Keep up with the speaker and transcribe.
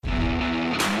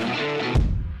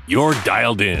You're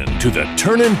dialed in to the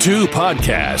Turnin' 2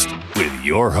 podcast with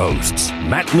your hosts,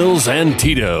 Matt Mills and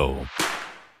Tito.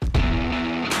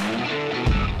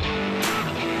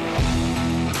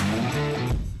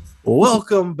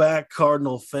 Welcome back,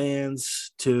 Cardinal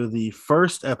fans, to the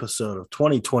first episode of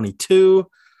 2022.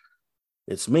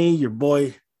 It's me, your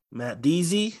boy, Matt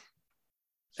Deasy,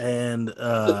 and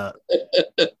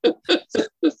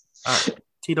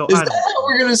Tito. Is that how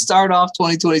we're going to start off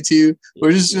 2022?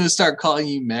 We're just going to start calling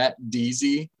you Matt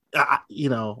Deasy? I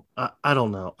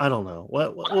don't know.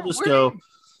 We'll just go.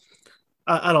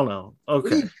 I don't know. Okay.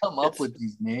 Where do you come up with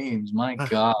these names? My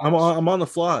God. I'm on the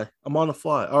fly.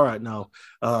 All right, no.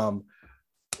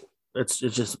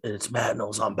 It's Matt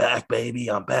Mills. I'm back,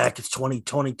 baby. I'm back. It's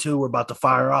 2022. We're about to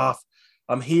fire off.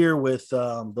 I'm here with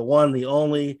the one, the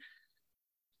only.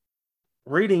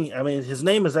 His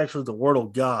name is actually the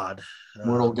Wordle God.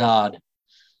 Wordle God.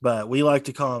 But we like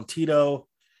to call him Tito.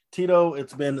 Tito,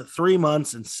 it's been 3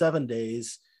 months and 7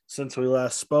 days since we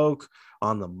last spoke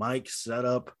on the mic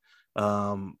setup.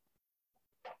 How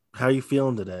are you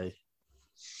feeling today?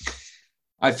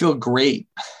 I feel great.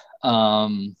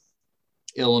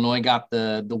 Illinois got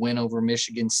the win over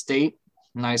Michigan State.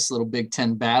 Nice little Big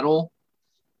Ten battle.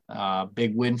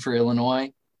 Big win for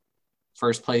Illinois.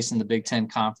 First place in the Big Ten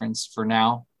Conference for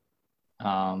now.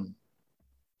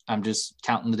 I'm just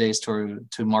counting the days to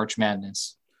March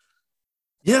Madness.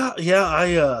 Yeah.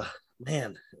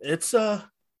 It's I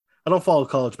don't follow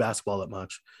college basketball that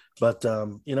much, but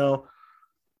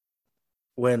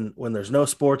when there's no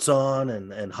sports on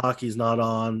and hockey's not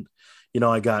on,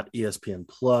 I got ESPN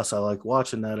Plus. I like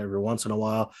watching that every once in a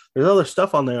while. There's other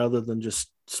stuff on there other than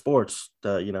just sports,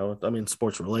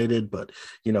 sports related, but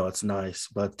it's nice.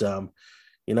 But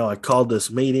I called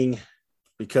this meeting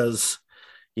because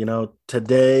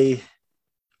today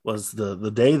was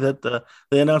the day that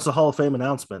they announced the Hall of Fame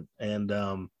announcement.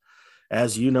 And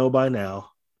as you know by now,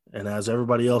 and as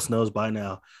everybody else knows by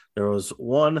now, there was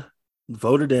one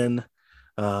voted in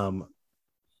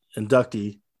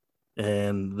inductee,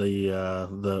 and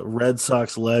the Red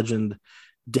Sox legend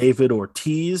David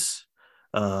Ortiz.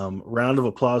 Round of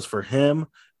applause for him.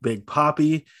 Big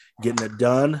Papi getting it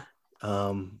done.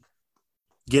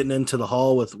 Getting into the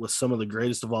hall with some of the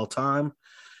greatest of all time.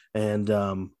 And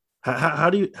how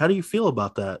do you feel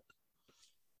about that?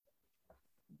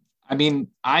 I mean,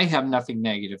 I have nothing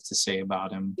negative to say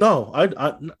about him. No,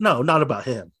 no, not about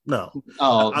him. No.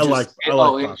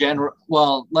 In general.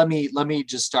 Well, let me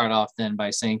just start off then by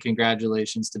saying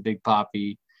congratulations to Big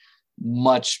Papi.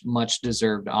 Much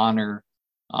deserved honor.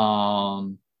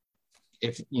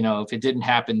 If it didn't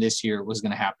happen this year, it was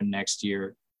going to happen next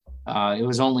year. It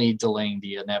was only delaying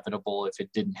the inevitable if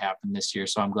it didn't happen this year.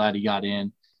 So I'm glad he got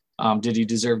in. Did he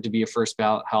deserve to be a first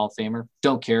ballot Hall of Famer?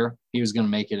 Don't care. He was going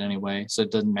to make it anyway, so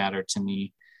it doesn't matter to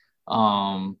me.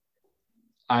 I'm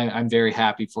very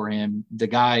happy for him. The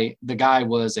guy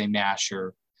was a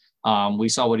masher. We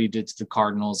saw what he did to the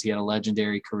Cardinals. He had a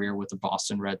legendary career with the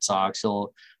Boston Red Sox.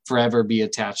 He'll forever be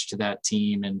attached to that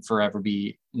team and forever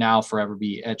be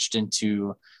etched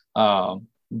into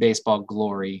baseball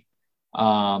glory.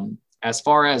 As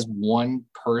far as one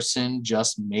person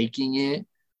just making it,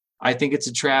 I think it's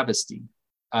a travesty.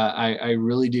 I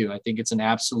really do. I think it's an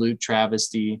absolute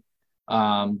travesty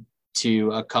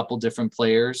to a couple different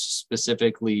players,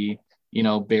 specifically,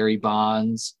 Barry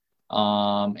Bonds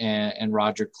and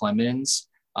Roger Clemens.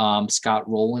 Scott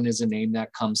Rowland is a name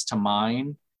that comes to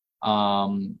mind. There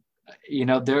are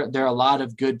a lot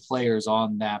of good players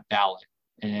on that ballot,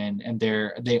 and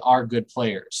they are good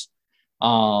players.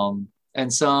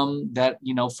 And some that,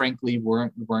 frankly,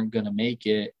 weren't going to make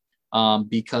it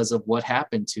because of what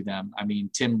happened to them. I mean,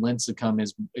 Tim Lincecum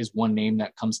is one name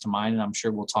that comes to mind, and I'm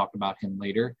sure we'll talk about him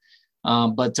later.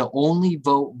 But to only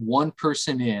vote one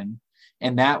person in,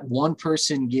 and that one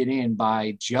person get in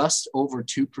by just over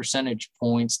 2 percentage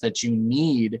points that you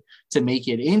need to make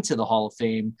it into the Hall of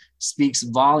Fame, speaks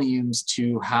volumes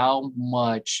to how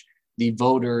much the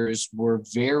voters were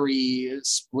very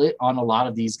split on a lot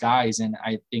of these guys. And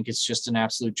I think it's just an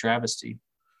absolute travesty.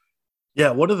 Yeah.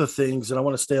 One of the things, and I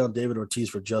want to stay on David Ortiz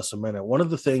for just a minute. One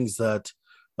of the things that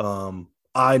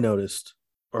I noticed,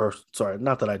 or sorry,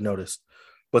 not that I noticed,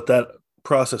 but that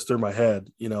processed through my head,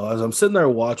 as I'm sitting there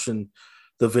watching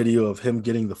the video of him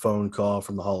getting the phone call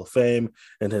from the Hall of Fame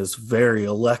and his very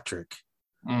electric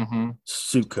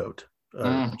suit coat,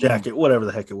 jacket, whatever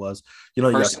the heck it was,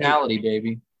 personality,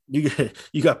 baby. You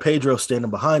got Pedro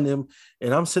standing behind him,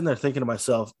 and I'm sitting there thinking to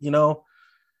myself,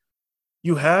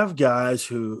 you have guys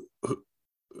who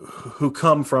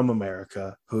come from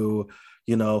America, who,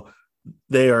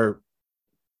 they are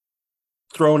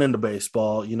thrown into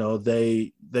baseball.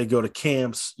 They they go to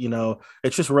camps, it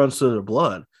just runs through their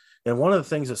blood. And one of the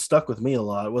things that stuck with me a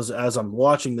lot was, as I'm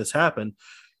watching this happen,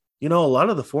 a lot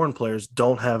of the foreign players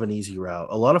don't have an easy route.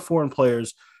 A lot of foreign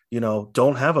players,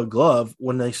 don't have a glove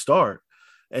when they start.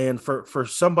 And for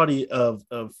somebody of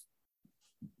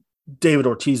David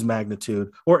Ortiz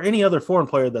magnitude, or any other foreign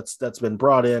player that's been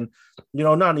brought in,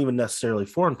 not even necessarily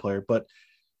foreign player, but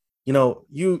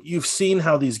you've seen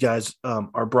how these guys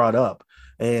are brought up,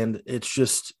 and it's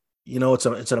just,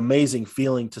 it's an amazing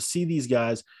feeling to see these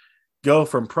guys go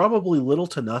from probably little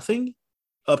to nothing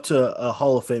up to a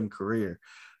Hall of Fame career.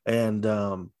 And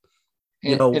I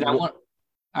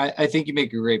think you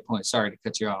make a great point. Sorry to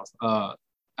cut you off.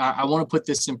 I want to put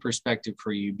this in perspective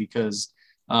for you, because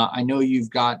I know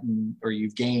you've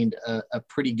gained a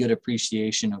pretty good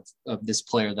appreciation of this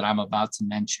player that I'm about to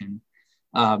mention.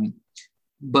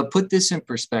 But put this in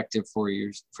perspective for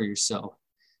yourself.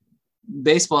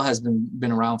 Baseball has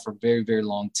been around for a very, very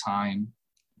long time.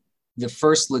 The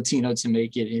first Latino to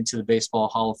make it into the Baseball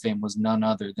Hall of Fame was none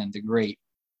other than the great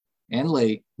and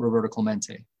late Roberto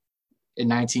Clemente in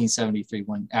 1973,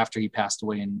 after he passed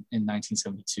away in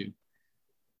 1972.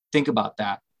 Think about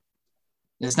that.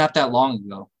 It's not that long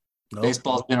ago. Nope.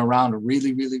 Baseball's been around a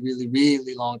really, really, really,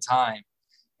 really long time.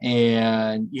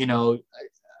 And,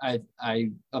 I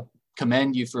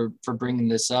commend you for bringing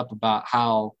this up about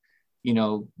how,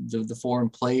 the foreign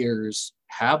players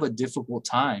have a difficult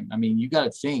time. I mean, you got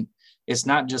to think, it's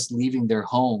not just leaving their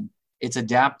home. It's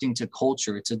adapting to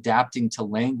culture. It's adapting to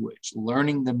language,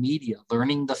 learning the media,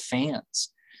 learning the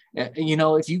fans.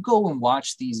 If you go and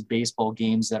watch these baseball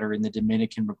games that are in the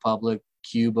Dominican Republic,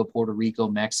 Cuba, Puerto Rico,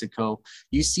 Mexico,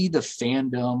 you see the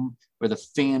fandom or the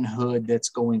fanhood that's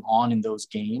going on in those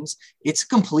games. It's a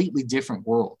completely different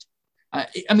world.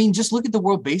 I mean, just look at the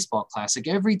World Baseball Classic.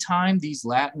 Every time these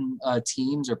Latin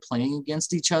teams are playing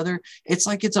against each other, it's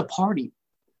like it's a party.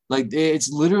 Like, it's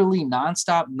literally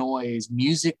nonstop noise,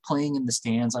 music playing in the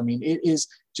stands. I mean, it is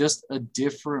just a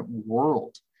different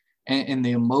world. And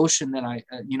the emotion that I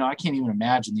can't even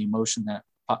imagine the emotion that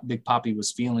Big Papi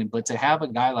was feeling. But to have a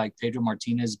guy like Pedro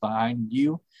Martinez behind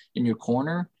you in your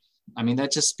corner, I mean,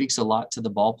 that just speaks a lot to the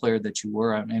ball player that you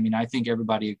were. I mean, I think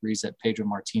everybody agrees that Pedro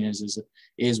Martinez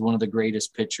is one of the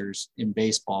greatest pitchers in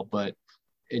baseball. But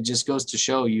it just goes to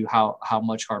show you how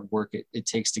much hard work it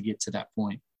takes to get to that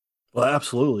point. Well,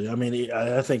 absolutely. I mean,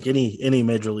 I think any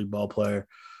major league ball player,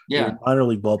 minor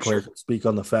league ball player, can speak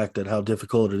on the fact that how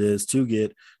difficult it is to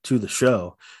get to the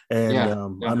show. And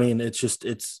I mean, it's just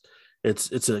it's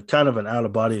a kind of an out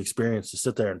of body experience to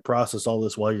sit there and process all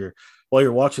this while you're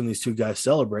watching these two guys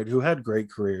celebrate, who had great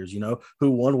careers,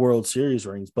 who won World Series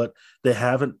rings, but they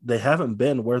haven't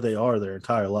been where they are their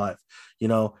entire life.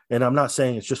 And I'm not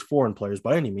saying it's just foreign players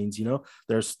by any means.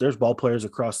 There's ball players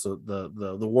across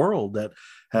the world that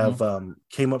have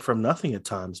came up from nothing at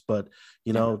times, but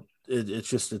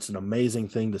it's an amazing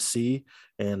thing to see.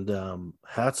 And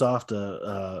hats off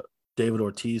to David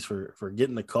Ortiz for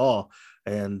getting the call.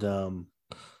 And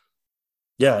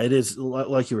it is,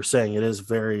 like you were saying, it is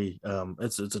very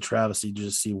it's a travesty to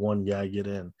just see one guy get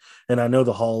in. And I know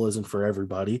the Hall isn't for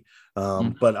everybody,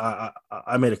 but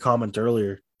I made a comment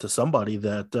earlier to somebody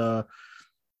that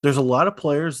there's a lot of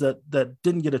players that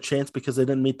didn't get a chance because they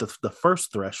didn't meet the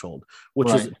first threshold,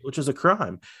 which is a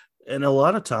crime. And a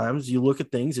lot of times you look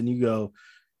at things and you go,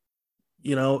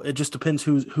 it just depends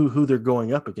who they're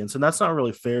going up against. And that's not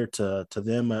really fair to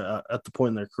them at the point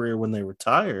in their career when they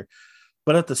retire.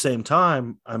 But at the same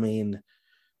time, I mean,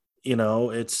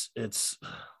 it's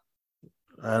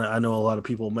I know a lot of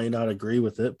people may not agree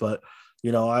with it, but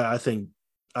I think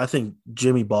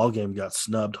Jimmy Ballgame got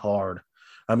snubbed hard.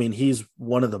 I mean, he's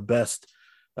one of the best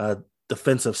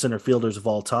defensive center fielders of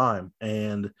all time,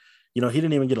 and he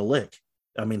didn't even get a lick.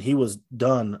 I mean, he was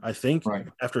done, I think,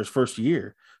 after his first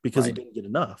year because he didn't get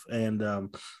enough. And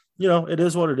it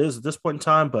is what it is at this point in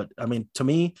time. But I mean, to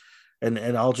me, and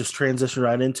I'll just transition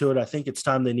right into it, I think it's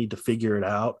time they need to figure it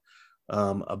out,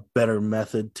 a better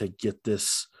method to get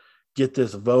this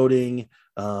voting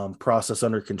process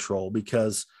under control,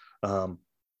 because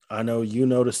I know you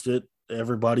noticed it.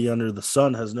 Everybody under the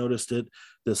sun has noticed it.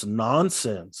 This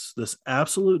nonsense, this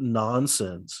absolute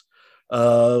nonsense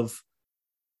of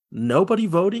nobody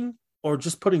voting or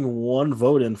just putting one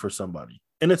vote in for somebody.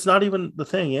 And it's not even, the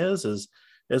thing is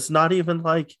it's not even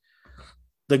like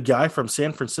the guy from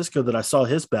San Francisco that I saw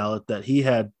his ballot that he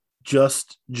had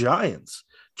just Giants,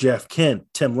 Jeff Kent,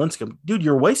 Tim Lincecum. Dude,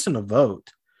 you're wasting a vote.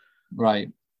 Right.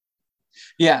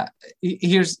 Yeah.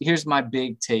 Here's my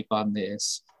big take on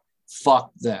this.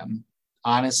 Fuck them.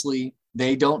 Honestly,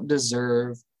 they don't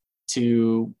deserve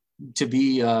to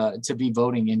be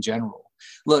voting in general.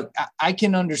 Look, I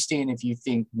can understand if you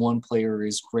think one player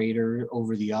is greater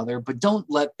over the other, but don't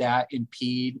let that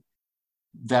impede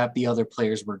that the other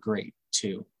players were great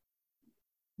too.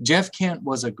 Jeff Kent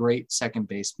was a great second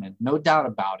baseman, no doubt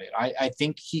about it. I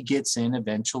think he gets in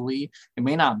eventually. It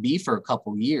may not be for a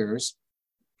couple years,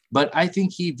 but I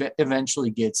think he eventually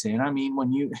gets in. I mean,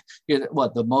 when you're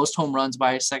the most home runs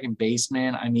by a second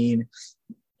baseman, I mean,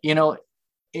 you know,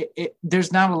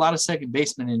 there's not a lot of second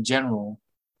basemen in general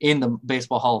in the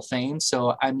Baseball Hall of Fame.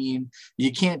 So, I mean,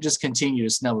 you can't just continue to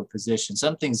snub a position.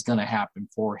 Something's going to happen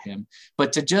for him.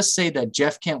 But to just say that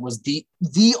Jeff Kent was the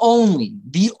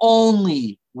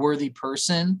only worthy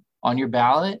person on your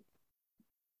ballot,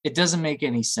 it doesn't make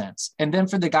any sense. And then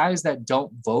for the guys that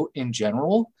don't vote in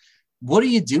general, what are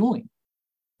you doing?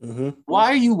 Mm-hmm.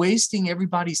 Why are you wasting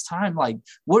everybody's time? Like,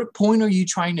 what point are you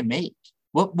trying to make?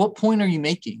 What point are you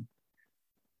making?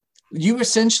 You're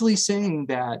essentially saying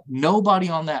that nobody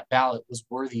on that ballot was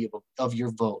worthy of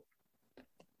your vote.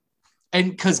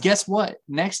 And because guess what?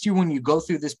 Next year, when you go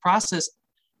through this process,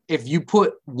 if you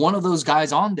put one of those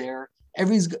guys on there,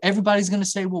 everybody's going to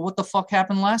say, well, what the fuck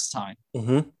happened last time?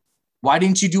 Mm-hmm. Why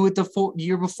didn't you do it the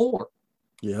year before?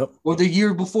 Yep. Or the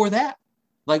year before that?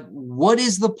 Like, what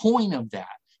is the point of that?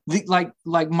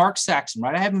 Like Mark Saxon,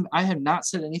 right? I have not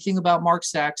said anything about Mark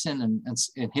Saxon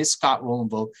and his Scott Rowland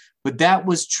vote, but that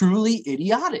was truly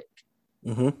idiotic.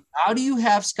 Mm-hmm. How do you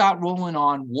have Scott Rowland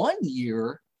on 1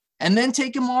 year and then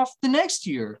take him off the next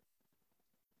year?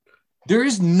 There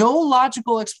is no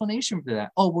logical explanation for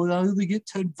that. Oh, well, I only get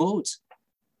 10 votes.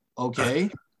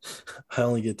 Okay. I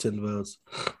only get 10 votes.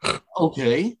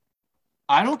 Okay.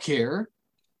 I don't care.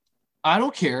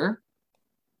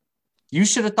 You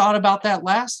should have thought about that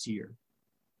last year.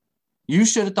 And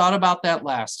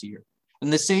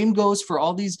the same goes for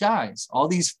all these guys, all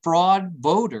these fraud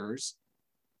voters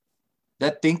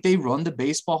that think they run the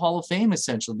Baseball Hall of Fame,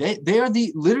 essentially. They are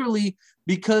literally,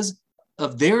 because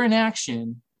of their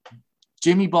inaction,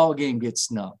 Jimmy Ballgame gets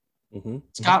snubbed. Mm-hmm.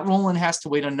 Scott Rowland has to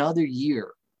wait another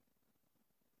year.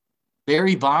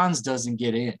 Barry Bonds doesn't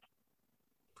get in.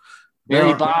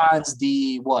 Barry Bonds,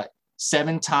 the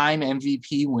 7-time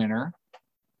MVP winner,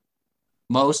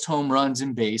 most home runs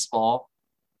in baseball,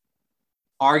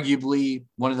 arguably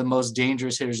one of the most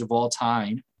dangerous hitters of all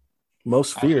time.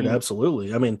 Most feared,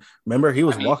 absolutely. I mean, remember, he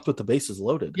was walked with the bases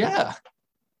loaded. Yeah.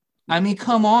 I mean,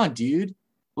 come on, dude.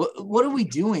 What are we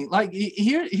doing? Like,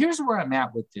 here's where I'm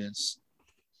at with this.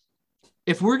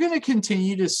 If we're going to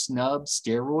continue to snub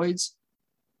steroids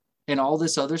and all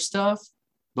this other stuff,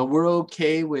 but we're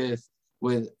okay with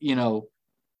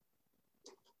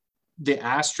the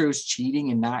Astros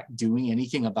cheating and not doing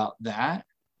anything about that,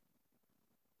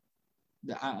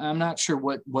 I'm not sure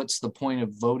what's the point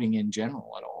of voting in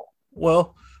general at all.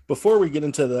 Well, before we get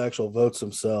into the actual votes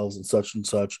themselves and such,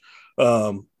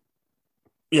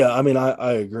 yeah, I mean,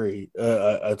 I agree.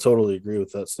 I totally agree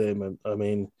with that statement. I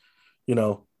mean,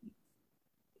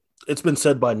 it's been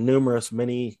said by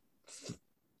many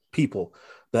people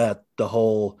that the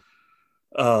whole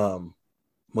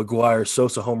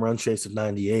McGwire-Sosa home run chase of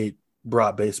 98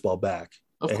 brought baseball back.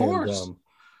 Of course.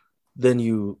 Then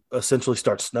you essentially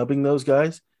start snubbing those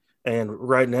guys. And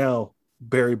right now,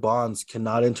 Barry Bonds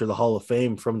cannot enter the Hall of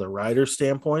Fame from the writer's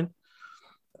standpoint.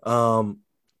 To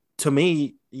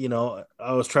me,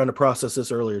 I was trying to process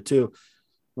this earlier too.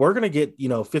 We're going to get,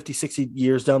 50, 60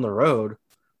 years down the road.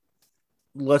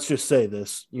 Let's just say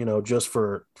this, just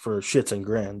for shits and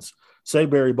grins. Say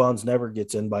Barry Bonds never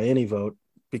gets in by any vote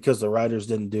because the writers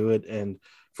didn't do it. And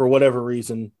for whatever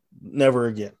reason, never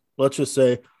again. Let's just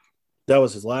say that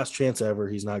was his last chance ever.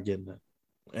 He's not getting it.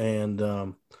 And,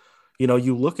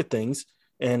 you look at things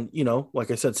and,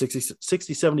 like I said,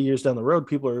 60, 70 years down the road,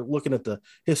 people are looking at the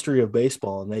history of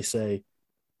baseball and they say,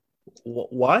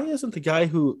 why isn't the guy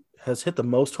who has hit the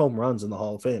most home runs in the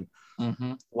Hall of Fame?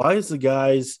 Mm-hmm. Why is the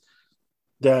guys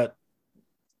that,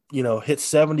 hit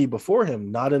 70 before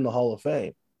him not in the Hall of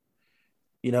Fame?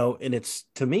 And it's,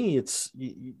 to me, it's,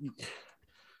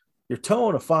 you're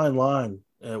towing a fine line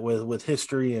with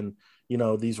history and,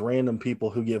 these random people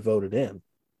who get voted in.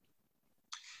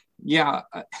 Yeah.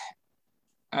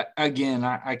 I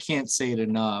can't say it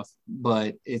enough,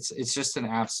 but it's just an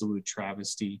absolute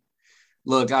travesty.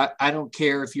 Look, I don't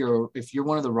care if you're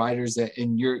one of the writers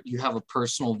and you have a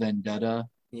personal vendetta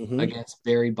against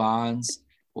Barry Bonds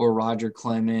or Roger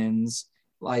Clemens.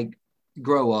 Like,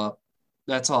 grow up.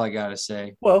 That's all I gotta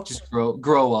say. Well, just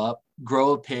grow up,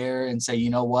 grow a pair, and say, you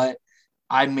know what?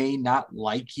 I may not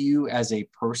like you as a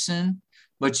person,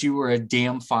 but you were a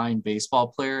damn fine baseball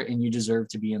player and you deserve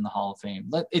to be in the Hall of Fame.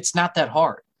 It's not that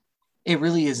hard. It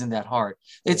really isn't that hard.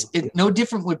 It's no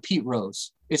different with Pete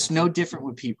Rose. It's no different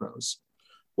with Pete Rose.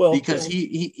 Well, because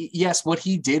he yes, what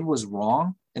he did was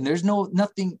wrong, and there's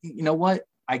nothing. You know what?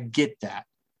 I get that,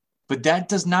 but that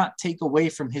does not take away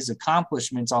from his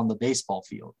accomplishments on the baseball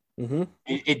field. mm-hmm.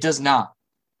 It does not.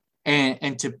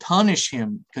 And to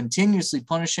continuously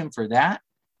punish him for that,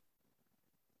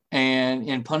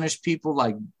 and punish people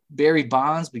like Barry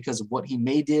Bonds because of what he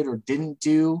may did or didn't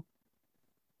do,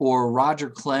 or Roger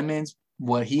Clemens,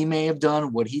 what he may have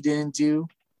done, what he didn't do.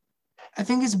 I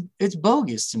think it's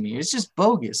bogus to me. It's just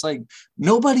bogus. Like,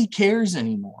 nobody cares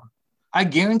anymore. I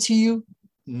guarantee you,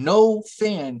 no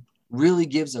fan really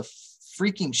gives a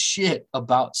freaking shit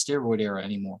about steroid era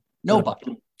anymore.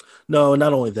 Nobody. No,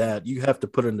 not only that, you have to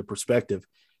put into perspective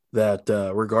that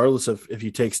regardless of if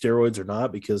you take steroids or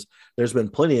not, because there's been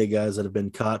plenty of guys that have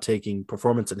been caught taking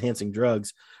performance enhancing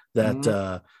drugs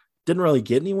that didn't really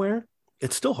get anywhere.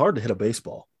 It's still hard to hit a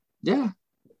baseball. Yeah.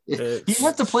 You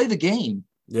have to play the game.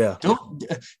 Yeah.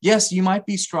 Yes, you might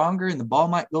be stronger and the ball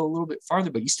might go a little bit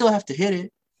farther, but you still have to hit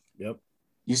it. Yep.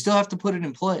 You still have to put it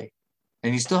in play,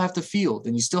 and you still have to field,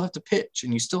 and you still have to pitch,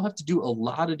 and you still have to do a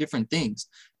lot of different things.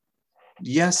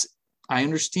 Yes, I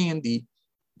understand the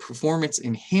performance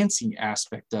enhancing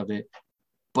aspect of it,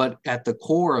 but at the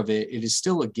core of it, it is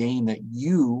still a game that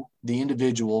you, the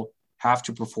individual, have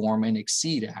to perform and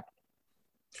exceed at.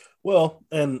 Well,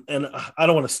 and I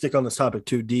don't want to stick on this topic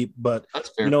too deep, but That's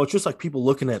fair. it's just like people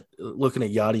looking at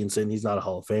Yachty and saying he's not a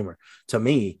Hall of Famer. To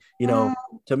me,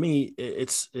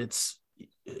 it's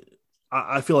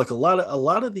I feel like a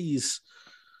lot of these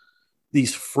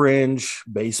fringe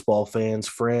baseball fans,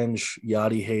 fringe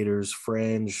Yachty haters,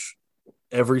 fringe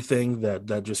everything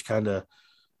that just kind of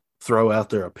throw out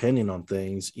their opinion on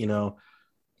things.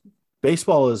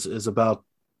 Baseball is about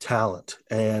talent,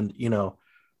 and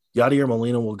Yadier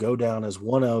Molina will go down as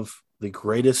one of the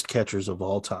greatest catchers of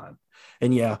all time.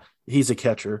 And yeah, he's a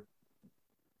catcher.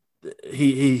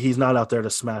 He's not out there to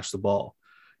smash the ball,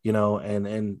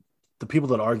 and the people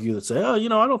that argue that say, oh,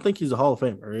 I don't think he's a Hall of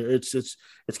Famer. It's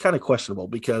kind of questionable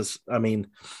because, I mean,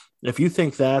 if you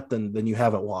think that, then you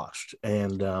haven't watched.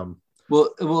 And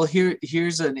well,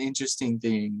 here's an interesting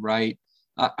thing, right?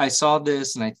 I saw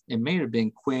this, and it may have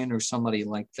been Quinn or somebody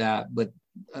like that, but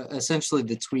essentially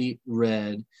the tweet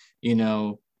read,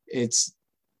 it'll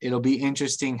be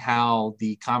interesting how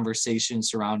the conversation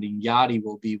surrounding Yachty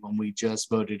will be when we just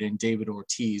voted in David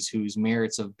Ortiz, whose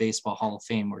merits of Baseball Hall of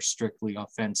Fame were strictly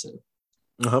offensive.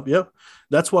 Yeah,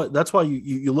 that's why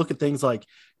you look at things like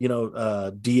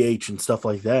DH and stuff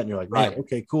like that, and you're like, man,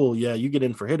 okay, cool, yeah, you get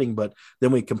in for hitting, but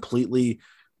then we completely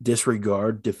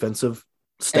disregard defensive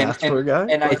stats for a guy.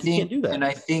 And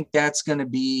I think that's going to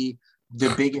be the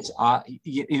biggest.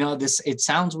 It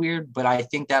sounds weird, but I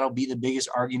think that'll be the biggest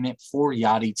argument for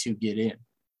Yachty to get in.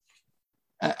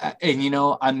 And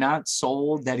I'm not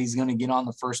sold that he's going to get on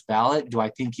the first ballot. Do I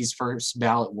think he's first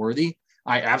ballot worthy?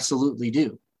 I absolutely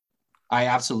do.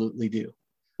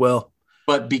 Well,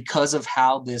 but because of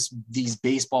how these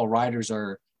baseball writers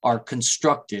are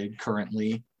constructed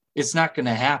currently, it's not going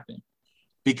to happen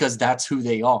because that's who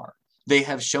they are. They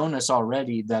have shown us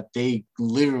already that they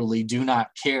literally do not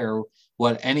care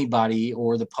what anybody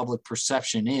or the public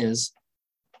perception is,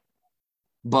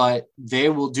 but they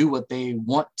will do what they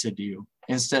want to do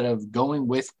instead of going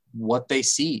with what they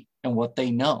see and what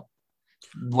they know.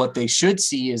 What they should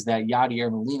see is that Yadier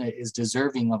Molina is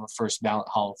deserving of a first ballot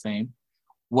Hall of Fame.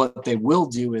 What they will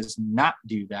do is not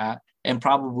do that and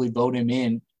probably vote him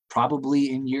in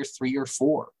probably in year 3 or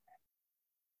 4.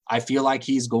 I feel like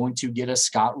he's going to get a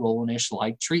Scott Rowland-ish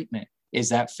like treatment. Is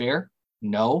that fair?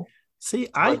 No. See,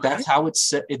 that's how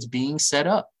it's being set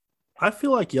up. I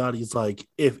feel like Yachty's like,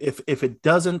 if it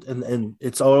doesn't, and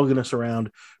it's all going to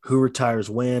surround who retires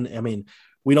when. I mean,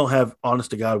 we don't have, honest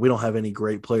to God, we don't have any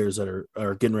great players that are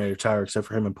getting ready to retire except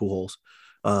for him and Pujols.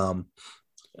 The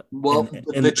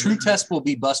true test will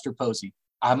be Buster Posey.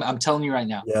 I'm telling you right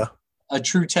now. Yeah. A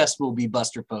true test will be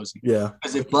Buster Posey. Yeah.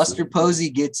 Because if Buster Posey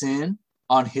gets in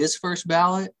on his first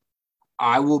ballot,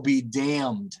 I will be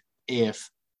damned if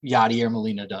Yadier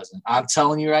Molina doesn't. I'm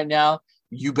telling you right now,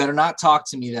 you better not talk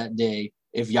to me that day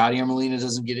if Yadier Molina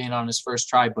doesn't get in on his first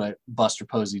try, but Buster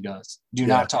Posey does. Do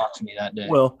not talk to me that day.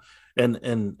 Well,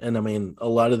 and I mean, a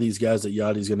lot of these guys that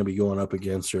Yachty's going to be going up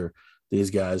against are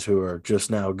these guys who are just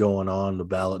now going on the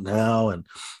ballot now and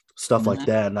stuff like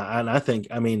that. And I think,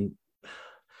 I mean,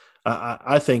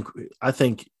 I think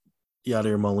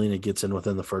Yadier Molina gets in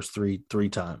within the first three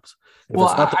times. If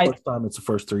it's not the first time, it's the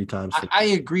first 3 times. I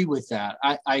agree with that.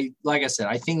 I like I said,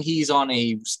 I think he's on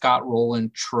a Scott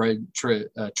Rowland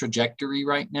trajectory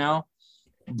right now.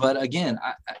 But again,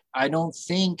 I don't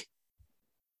think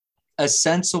a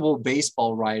sensible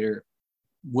baseball writer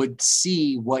would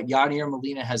see what Yadier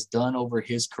Molina has done over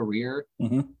his career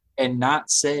and not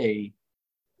say,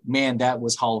 man, that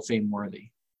was Hall of Fame worthy.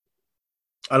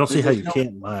 I don't see how you can't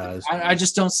in my eyes. I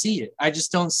just don't see it. I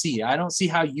don't see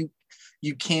how you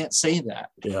can't say that.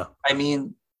 Yeah. I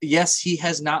mean, yes, he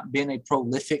has not been a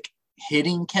prolific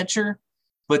hitting catcher,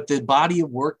 but the body of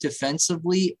work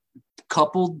defensively,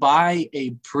 coupled by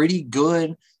a pretty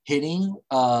good hitting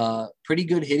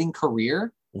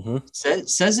career,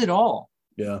 says it all.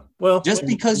 Yeah. Well, just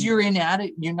because you're not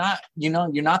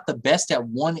the best at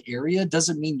one area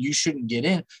doesn't mean you shouldn't get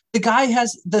in. The guy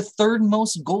has the third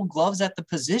most gold gloves at the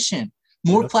position,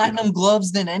 more platinum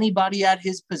gloves than anybody at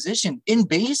his position in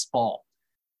baseball.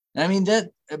 I mean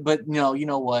but you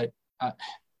know what?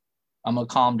 I'm gonna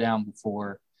calm down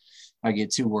before I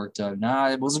get too worked up.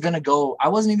 I wasn't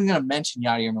even gonna mention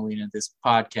Yadier Molina in this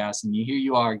podcast, and here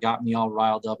you are, got me all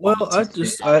riled up. Well, I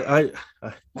just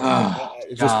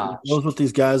knows what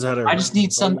these guys had. I just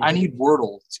need I need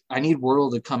Wordle. I need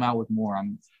Wordle to come out with more.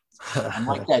 I'm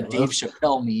like that Dave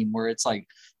Chappelle meme where it's like,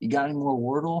 you got any more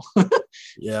Wordle?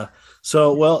 Yeah.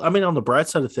 So, well, I mean, on the bright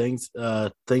side of things,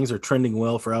 things are trending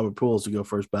well for Albert Pujols to go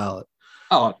first ballot.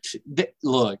 Oh,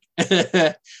 look.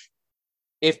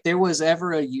 If there was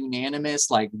ever a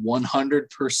unanimous, like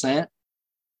 100%,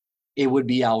 it would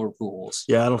be Albert Pujols.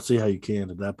 Yeah, I don't see how you can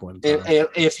at that point in time.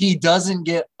 If he doesn't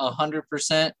get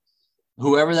 100%,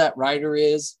 whoever that writer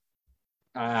is,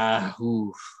 that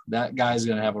guy's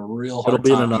going to have a real hard time.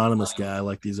 It'll be an anonymous guy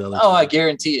like these other people. I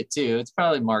guarantee it, too. It's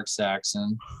probably Mark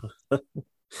Saxon.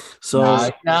 So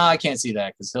I can't see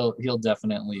that because he'll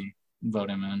definitely vote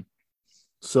him in.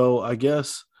 So I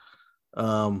guess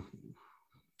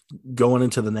going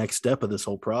into the next step of this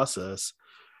whole process,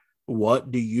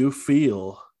 what do you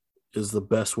feel is the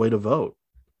best way to vote?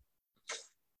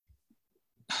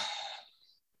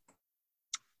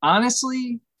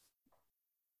 Honestly,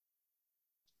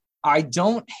 I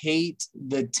don't hate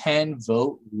the 10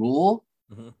 vote rule,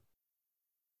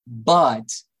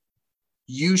 but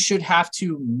you should have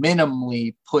to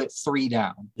minimally put 3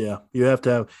 down. Yeah, you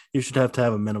should have to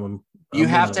have a minimum. You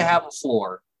have to have a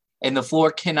floor, and the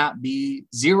floor cannot be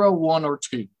 0, 1, or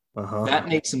 2. That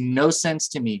makes no sense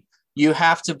to me. You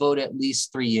have to vote at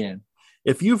least 3 in.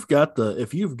 If you've got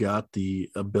the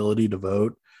ability to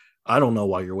vote, I don't know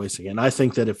why you're wasting it. And I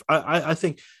think that I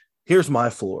think here's my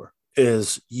floor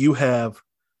is you have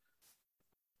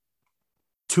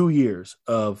 2 years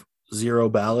of 0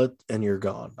 ballot and you're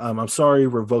gone. I'm sorry,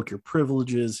 revoke your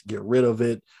privileges, get rid of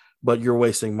it, but you're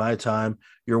wasting my time.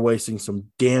 You're wasting some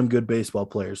damn good baseball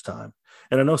players' time.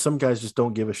 And I know some guys just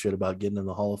don't give a shit about getting in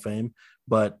the Hall of Fame,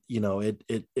 but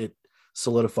it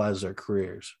solidifies their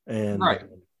careers. And right.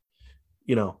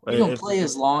 You don't play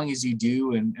as long as you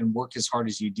do and work as hard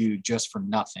as you do just for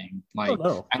nothing. Like,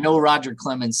 no. I know Roger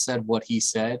Clemens said what he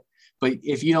said, but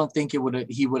if you don't think he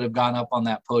would have gone up on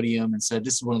that podium and said,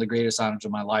 this is one of the greatest honors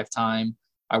of my lifetime,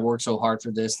 I worked so hard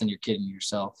for this, then you're kidding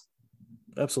yourself.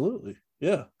 Absolutely.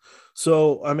 Yeah.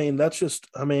 So, I mean,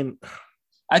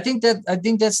 I think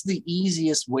that's the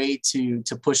easiest way to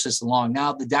push this along.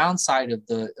 Now, the downside of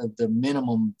the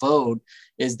minimum vote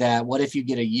is that what if you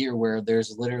get a year where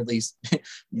there's literally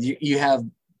you have,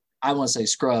 I want to say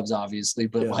scrubs, obviously,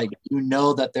 but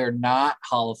that they're not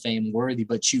Hall of Fame worthy,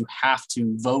 but you have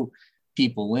to vote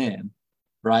people in,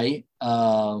 right?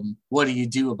 What do you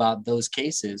do about those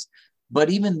cases? But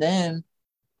even then,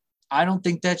 I don't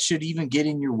think that should even get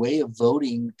in your way of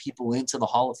voting people into the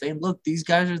Hall of Fame. Look, these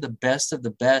guys are the best of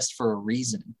the best for a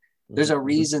reason. There's a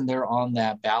reason they're on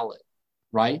that ballot,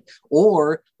 right?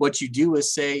 Or what you do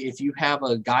is say, if you have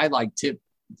a guy like Tim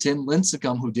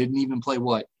Lincecum who didn't even play,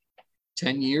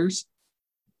 10 years?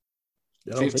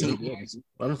 15 years?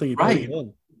 I don't think he played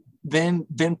again.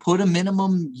 Then put a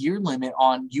minimum year limit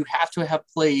on. You have to have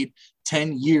played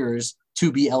 10 years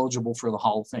to be eligible for the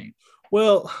Hall of Fame.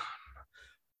 Well,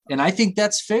 and I think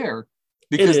that's fair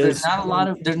because there's not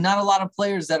a lot of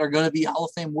players that are going to be Hall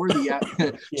of Fame worthy at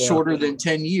shorter than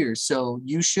 10 years. So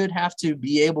you should have to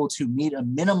be able to meet a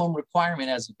minimum requirement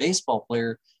as a baseball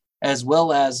player, as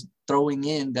well as throwing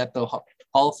in that the Hall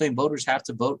of Fame voters have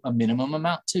to vote a minimum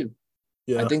amount too.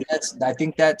 Yeah, I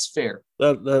think that's fair.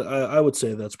 I would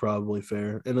say that's probably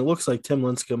fair. And it looks like Tim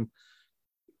Lincecum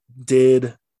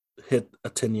did hit a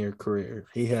 10-year career.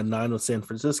 He had 9 with San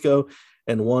Francisco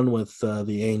and 1 with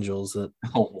the Angels.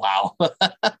 Oh wow!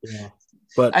 Yeah.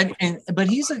 But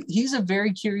he's a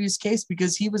very curious case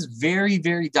because he was very,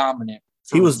 very dominant.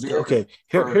 Here's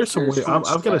some weird.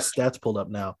 I've got his stats pulled up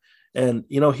now, and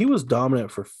he was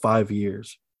dominant for 5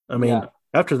 years. I mean,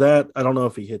 after that, I don't know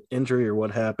if he hit injury or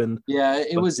what happened. Yeah,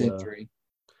 it was injury.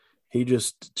 He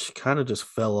just kind of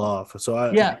fell off. So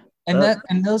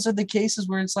And those are the cases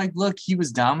where it's like, look, he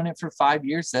was dominant for 5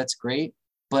 years. That's great.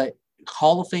 But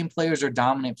Hall of Fame players are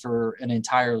dominant for an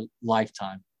entire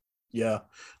lifetime. Yeah,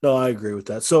 no, I agree with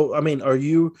that. So, I mean,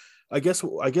 I guess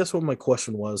what my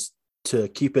question was to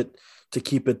keep it, do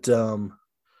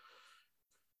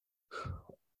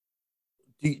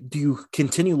you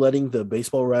continue letting the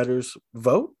baseball writers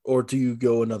vote, or do you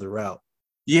go another route?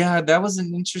 Yeah, that was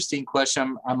an interesting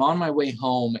question. I'm on my way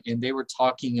home, and they were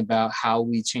talking about how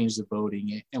we change the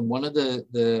voting. And one of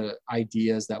the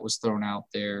ideas that was thrown out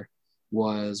there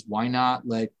was, why not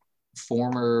let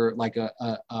former, like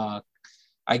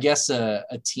I guess a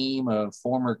team of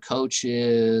former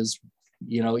coaches,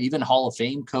 even Hall of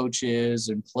Fame coaches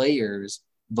and players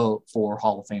vote for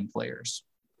Hall of Fame players,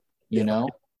 you know?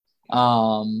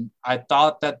 I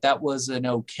thought that was an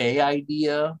okay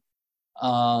idea.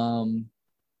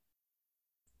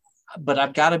 But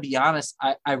I've got to be honest,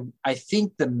 I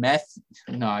think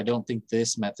I don't think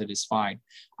this method is fine.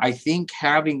 I think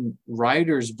having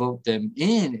writers vote them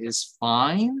in is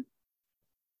fine,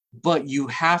 but you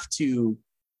have to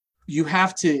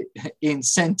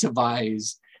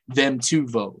incentivize them to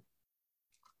vote.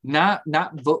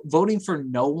 Voting for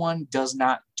no one does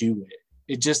not do it.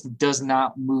 It just does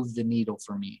not move the needle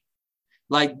for me.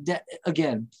 Like that,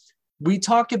 again, we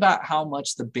talk about how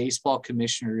much the baseball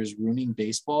commissioner is ruining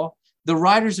baseball. The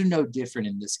writers are no different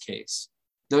in this case.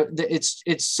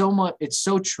 It's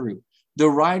so true. The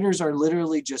writers are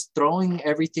literally just throwing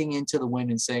everything into the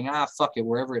wind and saying, fuck it,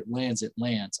 wherever it lands, it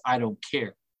lands. I don't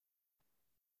care.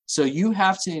 So you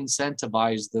have to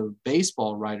incentivize the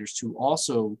baseball writers to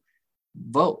also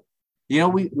vote.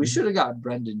 We should have got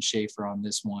Brendan Schaefer on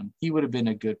this one. He would have been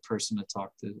a good person to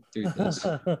talk to through this.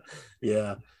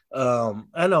 Yeah.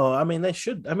 I know. I mean, they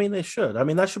should. I mean,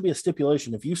 that should be a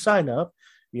stipulation. If you sign up,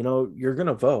 you're going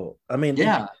to vote. I mean,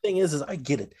 yeah. The thing is I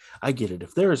get it.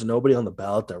 If there is nobody on the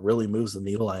ballot that really moves the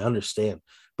needle, I understand.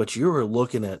 But you were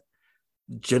looking at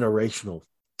generational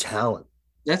talent.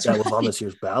 That was on this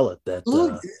year's ballot. That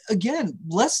look again,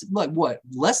 less than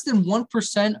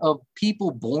 1% of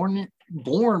people born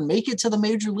make it to the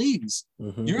major leagues.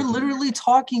 Mm-hmm. You're literally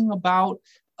talking about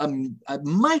a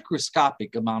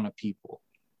microscopic amount of people,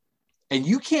 and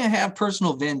you can't have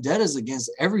personal vendettas against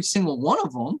every single one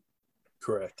of them.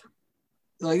 Correct.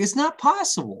 Like, it's not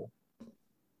possible.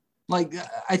 Like,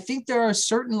 I think there are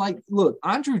certain, look,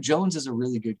 Andrew Jones is a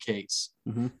really good case.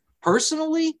 Mm-hmm.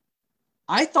 Personally,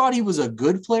 I thought he was a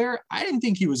good player. I didn't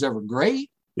think he was ever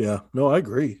great. Yeah, no, I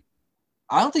agree.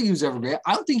 I don't think he was ever great.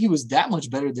 I don't think he was that much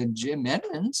better than Jim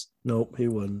Edmonds. Nope, he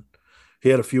wasn't. He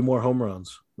had a few more home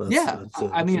runs.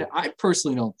 I mean, I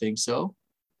personally don't think so.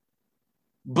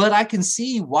 But I can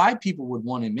see why people would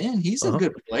want him in. He's a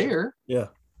good player. Yeah.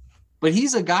 But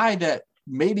he's a guy that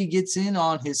maybe gets in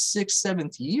on his 6th,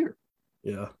 7th year.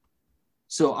 Yeah.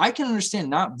 So I can understand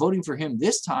not voting for him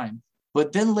this time.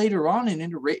 But then later on in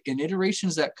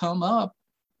iterations that come up,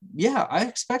 yeah, I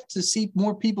expect to see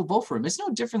more people vote for him. It's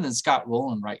no different than Scott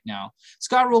Rowland right now.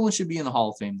 Scott Rowland should be in the Hall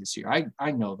of Fame this year.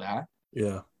 I know that.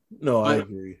 Yeah. No, I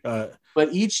agree.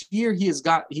 But each year he's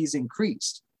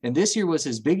increased. And this year was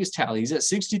his biggest tally. He's at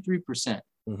 63%.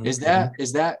 Mm-hmm. Is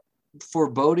that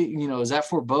foreboding, is that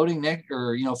foreboding next,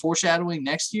 or, foreshadowing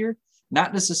next year?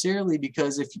 Not necessarily,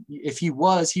 because if he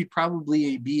was, he'd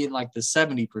probably be in like the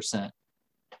 70%.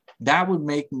 That would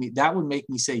make me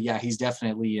say, yeah, he's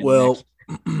definitely in. Well,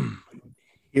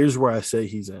 here's where I say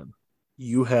he's in.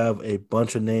 You have a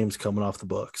bunch of names coming off the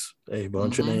books.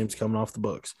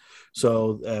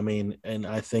 So, I mean, and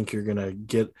I think you're gonna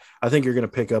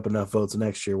pick up enough votes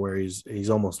next year where he's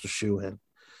almost a shoo-in.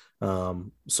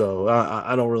 So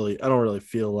I don't really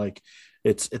feel like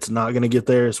it's not going to get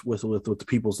there with the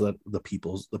people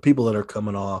that are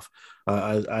coming off.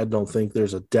 I don't think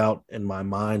there's a doubt in my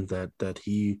mind that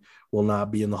he will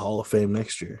not be in the Hall of Fame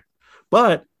next year.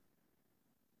 But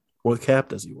what cap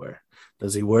does he wear?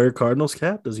 Does he wear a Cardinals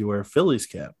cap? Does he wear a Phillies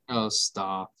cap? Oh,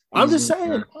 stop! I'm just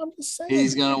saying.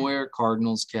 He's gonna wear a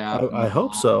Cardinals cap. I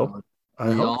hope so.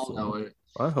 I hope so.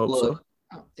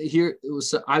 Here,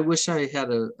 I wish I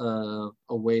had a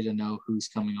way to know who's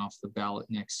coming off the ballot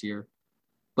next year.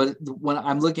 But when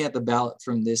I'm looking at the ballot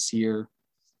from this year,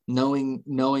 knowing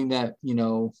that,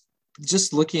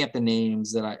 just looking at the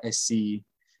names that I see,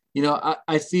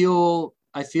 I feel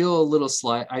a little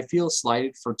I feel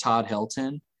slighted for Todd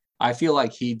Helton. I feel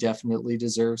like he definitely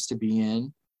deserves to be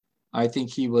in. I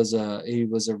think he was a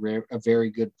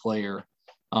very good player,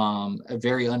 a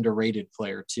very underrated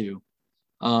player too.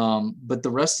 But the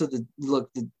rest of the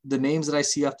names that I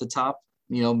see off the top,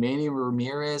 Manny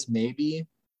Ramirez, maybe.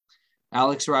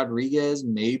 Alex Rodriguez,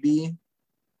 maybe.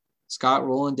 Scott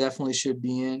Rowland definitely should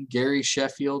be in. Gary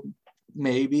Sheffield,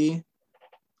 maybe.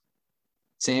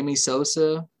 Sammy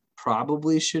Sosa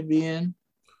probably should be in.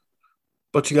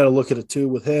 But you got to look at it too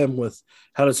with him. With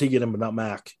how does he get in, but not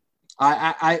Mac?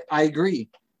 I agree.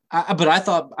 But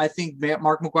I think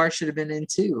Mark McGwire should have been in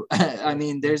too. I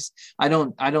mean, I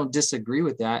don't disagree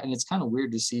with that, and it's kind of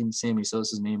weird to see Sammy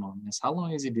Sosa's name on this. How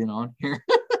long has he been on here?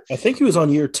 I think he was on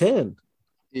year 10.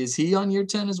 Is he on year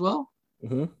 10 as well?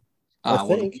 Mm-hmm. Well,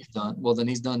 then he's done. Well, then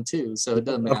he's done too. So it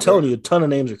doesn't matter. I'm telling you, a ton of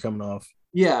names are coming off.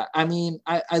 Yeah, I mean,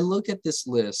 I look at this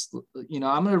list. You know,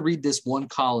 I'm going to read this one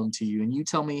column to you, and you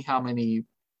tell me how many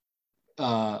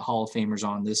Hall of Famers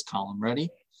on this column. Ready?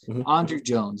 Mm-hmm. Andruw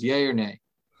Jones, yay or nay?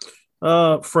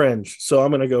 Fringe. So I'm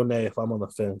going to go nay if I'm on the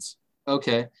fence.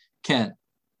 Okay. Kent.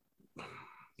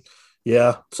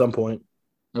 Yeah, some point.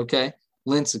 Okay.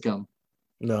 Lincecum.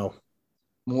 No.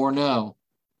 Morneau.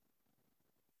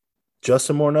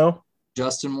 Justin Morneau?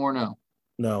 Justin Morneau.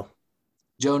 No.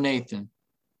 Joe Nathan.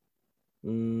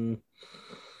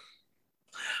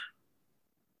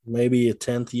 Maybe a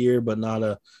 10th year, but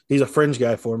not he's a fringe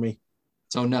guy for me.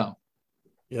 So no.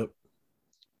 Yep.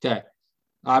 Okay.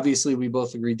 Obviously, we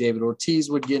both agree David Ortiz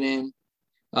would get in.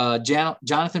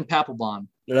 Jonathan Papelbon.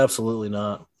 Absolutely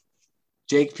not.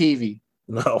 Jake Peavy.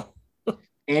 No.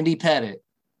 Andy Pettit.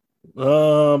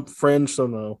 Fringe, so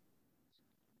no.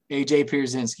 AJ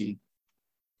Pierzynski.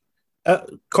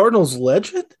 Cardinals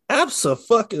legend?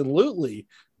 Abso-fucking-lutely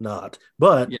not.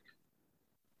 But. Yeah.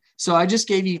 So I just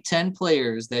gave you 10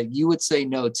 players that you would say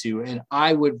no to, and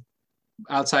I would,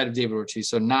 outside of David Ortiz,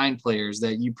 so 9 players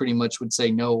that you pretty much would say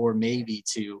no or maybe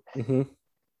to. Mm-hmm.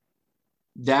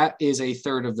 That is a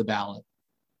third of the ballot.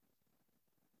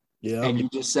 Yeah. And you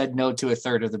just said no to a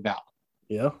third of the ballot.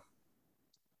 Yeah.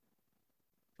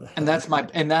 And that's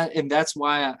that's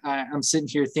why I'm sitting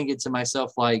here thinking to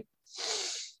myself, like,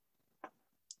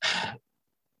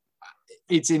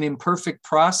 it's an imperfect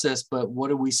process, but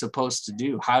what are we supposed to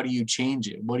do? How do you change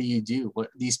it? What do you do? What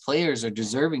these players are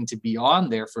deserving to be on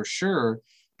there for sure,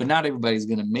 but not everybody's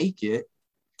going to make it.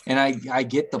 And I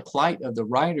get the plight of the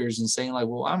writers and saying like,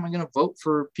 well, I'm going to vote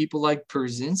for people like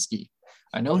Pierzynski.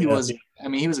 I know he was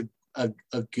a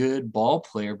good ball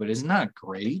player, but is not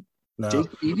great. No.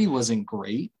 Jake Peavy wasn't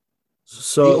great.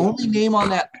 So the only name on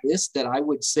that list that I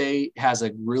would say has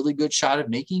a really good shot of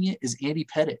making it is Andy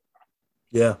Pettit.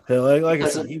 Yeah, like I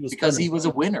said, he was a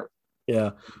winner.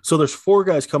 Yeah. So there's 4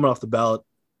 guys coming off the ballot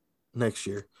next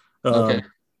year. Okay.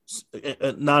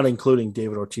 Not including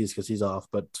David Ortiz because he's off,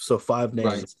 but so 5 names.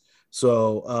 Right.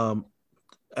 So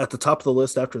at the top of the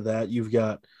list after that, you've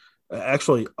got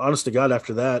actually, honest to God,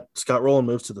 after that, Scott Rowland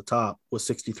moves to the top with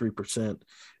 63%.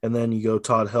 And then you go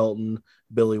Todd Helton,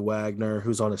 Billy Wagner,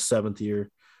 who's on his 7th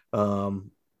year,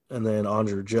 and then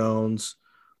Andruw Jones.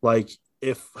 Like,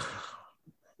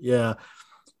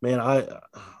 man,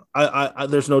 I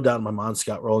there's no doubt in my mind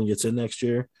Scott Rowland gets in next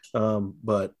year.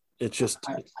 But it's just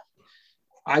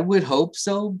I would hope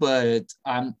so, but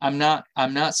I'm not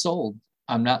sold.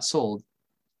 I'm not sold.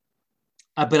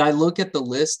 But I look at the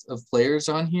list of players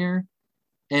on here,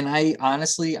 and I'm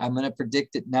going to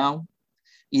predict it now.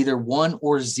 Either 1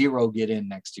 or 0 get in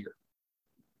next year.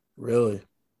 Really?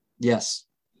 Yes.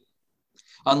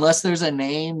 Unless there's a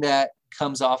name that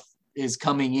is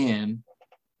coming in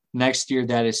next year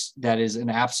that is an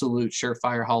absolute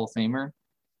surefire Hall of Famer.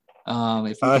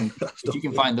 If you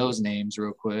can find those names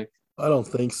real quick. I don't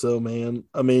think so, man.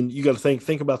 I mean, you got to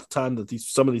think about the time that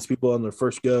some of these people on their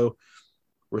first go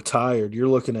retired. You're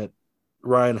looking at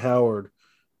Ryan Howard,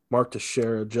 Mark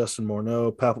Teixeira, Justin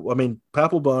Morneau,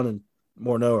 Papelbon and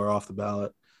Morneau are off the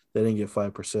ballot. They didn't get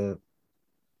 5%.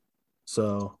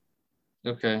 So,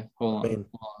 okay, hold on.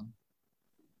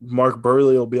 Mark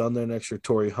Burley will be on there next year.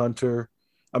 Torrey Hunter.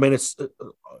 I mean, it's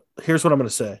here's what I'm going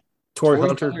to say. Torrey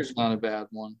Hunter's not a bad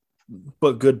one,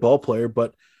 but good ball player.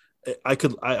 But I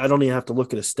don't even have to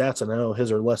look at his stats, and I know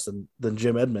his are less than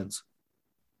Jim Edmonds.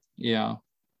 Yeah.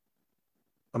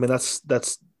 I mean, that's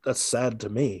sad to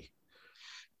me.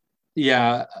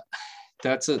 Yeah,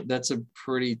 that's a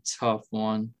pretty tough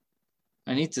one.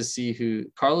 I need to see who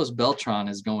Carlos Beltran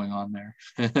is going on there.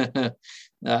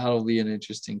 That'll be an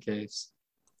interesting case.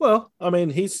 Well, I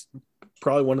mean, he's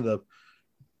probably one of the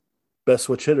best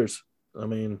switch hitters. I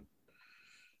mean,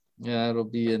 yeah, it'll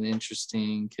be an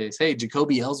interesting case. Hey,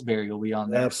 Jacoby Ellsbury will be on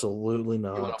there. Absolutely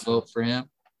not. You want to vote for him?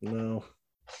 No.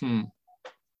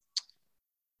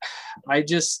 I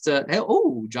just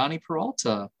Johnny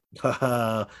Peralta.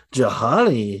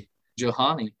 Jahani.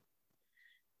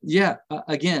 Yeah,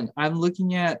 again, I'm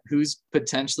looking at who's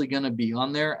potentially going to be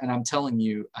on there, and I'm telling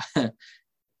you,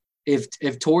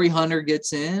 if Torrey Hunter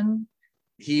gets in,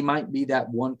 he might be that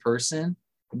one person.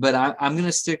 But I'm going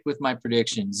to stick with my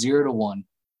prediction: 0-1,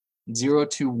 0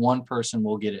 to 1 person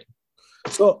will get it.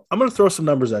 So I'm going to throw some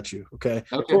numbers at you. Okay.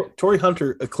 Okay. Torii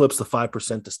Hunter eclipsed the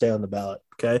 5% to stay on the ballot.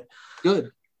 Okay.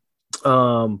 Good.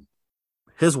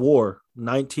 His WAR,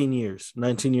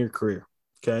 19-year career.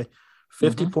 Okay.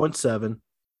 50.7,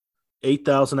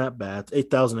 8,000 at bats,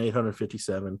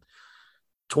 8,857,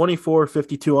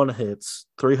 24-52 on the hits,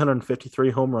 353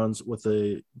 home runs with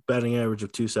a batting average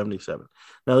of 277.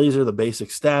 Now, these are the basic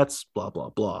stats, blah, blah,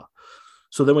 blah.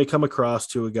 So then we come across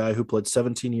to a guy who played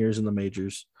 17 years in the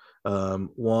majors,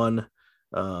 won,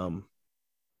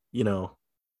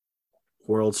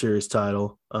 World Series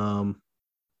title.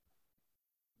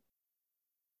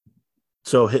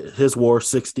 So his WAR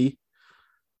 60,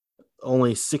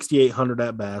 only 6,800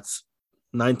 at bats,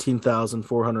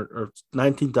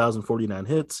 19,049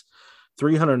 hits,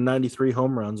 393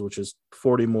 home runs, which is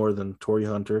 40 more than Torii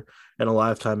Hunter, and a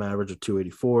lifetime average of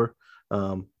 284.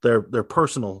 Their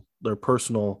personal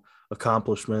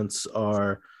accomplishments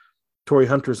are Torii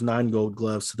Hunter's 9 Gold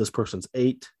Gloves to this person's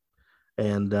 8,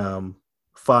 and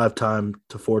 5-time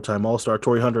to 4-time All-Star.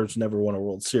 Torii Hunter's never won a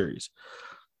World Series,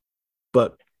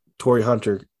 but Torii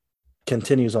Hunter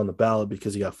continues on the ballot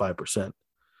because he got 5%.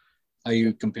 Are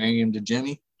you comparing him to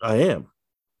Jimmy? I am.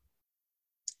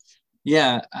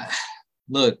 Yeah.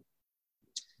 Look,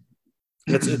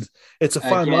 it's a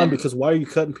fine line, because why are you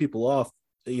cutting people off?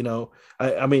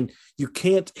 I mean, you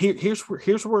can't. Here's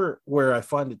where I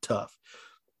find it tough.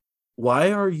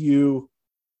 Why are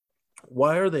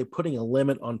they putting a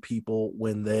limit on people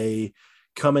when they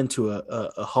come into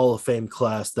a Hall of Fame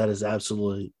class that is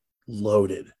absolutely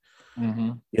loaded?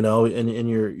 Mm-hmm. And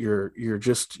you're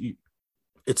just,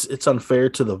 it's unfair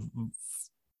to the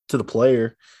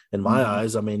player in my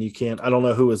eyes. I mean, you can't. I don't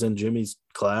know who was in Jimmy's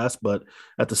class, but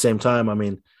at the same time, I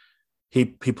mean, he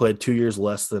played 2 years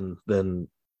less than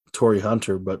Torii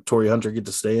Hunter, but Torii Hunter get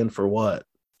to stay in for what?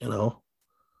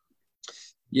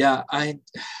 Yeah,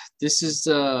 this is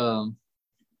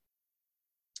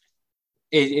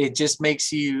it just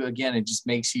makes you, again, it just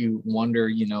makes you wonder,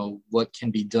 what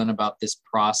can be done about this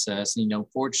process.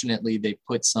 Fortunately they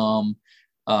put some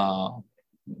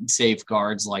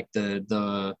safeguards like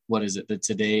the what is it, the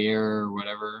Today or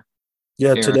whatever.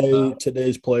 Yeah,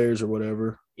 today's players or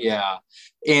whatever. Yeah.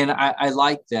 And I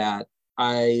like that.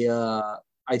 I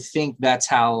think that's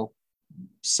how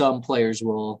some players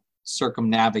will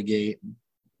circumnavigate.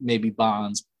 Maybe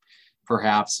Bonds,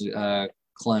 perhaps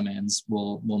Clemens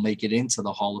will make it into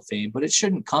the Hall of Fame, but it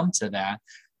shouldn't come to that.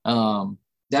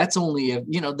 That's only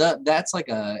that's like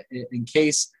in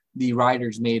case the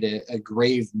writers made a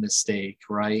grave mistake,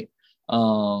 right?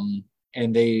 And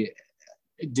they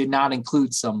did not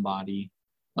include somebody.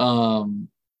 Another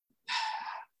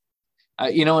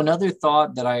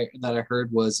thought that I heard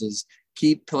is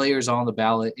keep players on the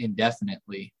ballot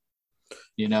indefinitely.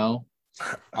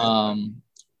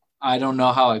 I don't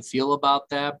know how I feel about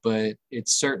that, but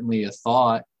it's certainly a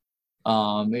thought.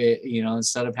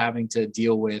 Instead of having to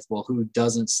deal with, well, who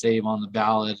doesn't stay on the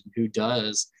ballot and who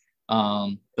does,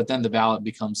 but then the ballot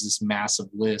becomes this massive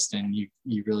list, and you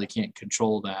really can't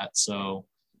control that. So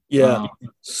yeah.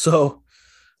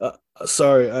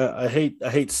 Sorry, I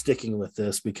hate sticking with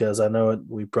this because I know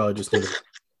we probably just need to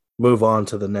move on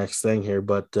to the next thing here,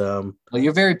 but well,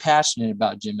 you're very passionate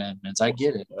about Jim Edmonds. I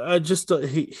get it. I just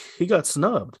he got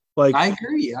snubbed. Like, I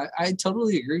agree. I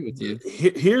totally agree with you.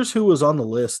 Here's who was on the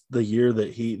list the year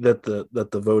that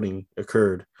the voting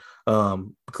occurred: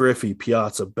 Griffey,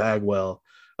 Piazza, Bagwell,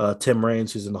 Tim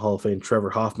Raines, who's in the Hall of Fame, Trevor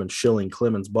Hoffman, Schilling,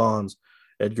 Clemens, Bonds,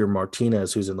 Edgar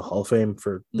Martinez, who's in the Hall of Fame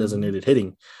for designated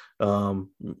hitting,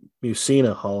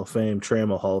 Mussina, Hall of Fame,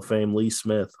 Trammell, Hall of Fame, Lee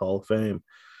Smith, Hall of Fame.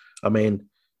 I mean,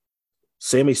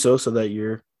 Sammy Sosa that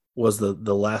year was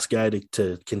the last guy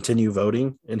to continue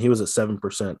voting, and he was at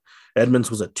 7%. Edmonds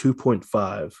was at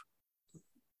 2.5.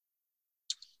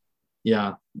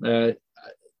 Yeah.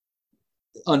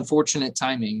 Unfortunate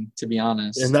timing, to be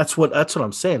honest. And that's what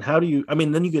I'm saying. How do you,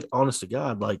 then you get honest to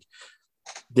God, like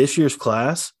this year's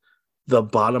class, the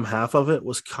bottom half of it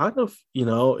was kind of,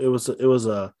 it was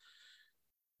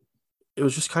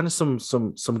just kind of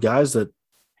some guys that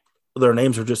their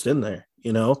names are just in there,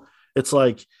 It's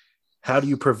like, how do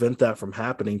you prevent that from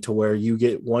happening to where you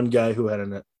get one guy who had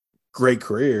a great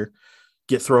career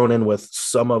get thrown in with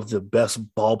some of the best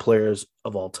ball players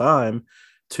of all time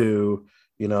to,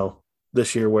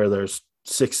 this year where there's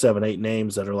 6, 7, 8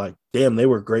 names that are like, damn, they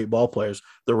were great ball players.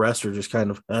 The rest are just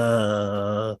kind of,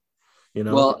 Well,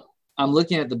 I'm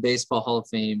looking at the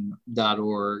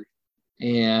baseballhalloffame.org,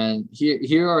 and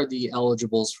here are the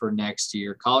eligibles for next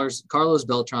year. Carlos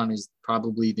Beltran is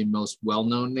probably the most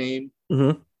well-known name.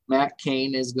 Mm-hmm. Matt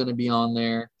Cain is going to be on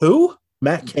there. Who?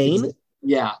 Matt Cain?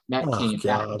 Yeah, Matt Oh, Cain.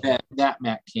 God. That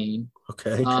Matt Cain.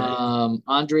 Okay.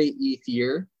 Andre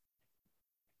Ethier,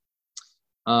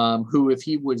 who, if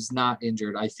he was not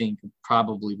injured, I think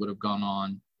probably would have gone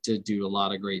on to do a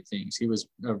lot of great things. He was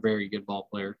a very good ball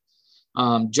player.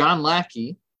 John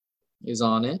Lackey is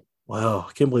on it. Wow,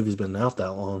 I can't believe he's been out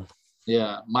that long.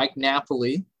 Yeah, Mike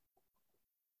Napoli,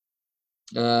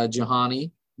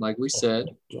 Jahani, like we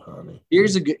said. Jahani.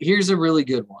 Here's a really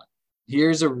good one.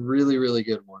 Here's a really, really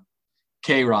good one.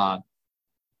 K-Rod.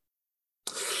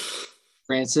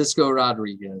 Francisco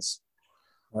Rodriguez.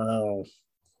 Wow.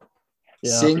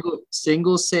 Yeah.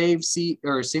 Single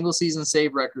season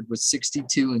save record was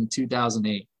 62 in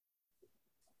 2008,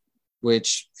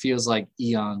 which feels like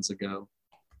eons ago.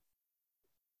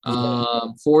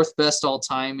 Fourth best all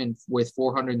time with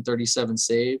 437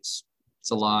 saves.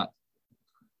 It's a lot.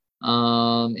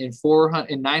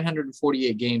 In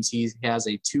 948 games, he has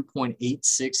a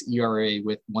 2.86 ERA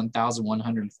with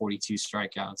 1,142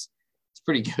 strikeouts. It's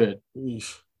pretty good.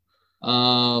 Eesh.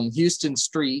 Houston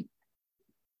Street.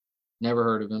 Never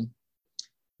heard of him.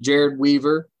 Jared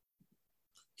Weaver.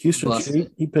 Houston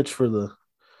Street. He pitched for the.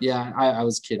 Yeah, I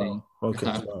was kidding. Oh,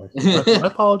 okay. My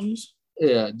apologies.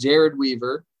 Yeah, Jared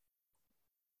Weaver.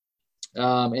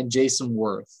 And Jason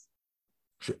Worth.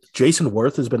 Jason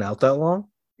Worth has been out that long?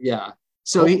 Yeah.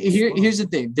 So here's the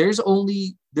thing.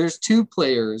 There's two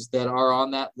players that are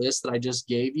on that list that I just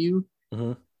gave you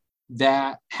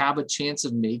that have a chance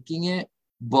of making it,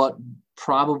 but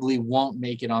probably won't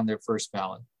make it on their first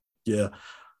ballot. Yeah.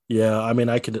 Yeah. I mean,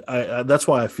 that's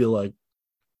why I feel like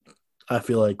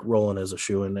Roland is a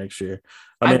shoo-in next year.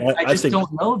 I just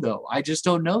don't know, though. I just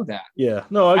don't know that. Yeah.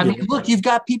 No, I mean, look, you've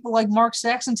got people like Mark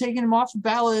Saxon taking him off the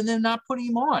ballot and then not putting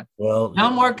him on. Well, now,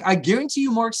 Mark, I guarantee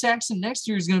you Mark Saxon next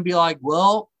year is going to be like,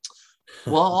 well,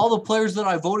 all the players that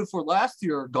I voted for last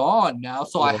year are gone now,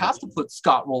 so I have to put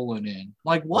Scott Rolen in.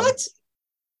 Like, what?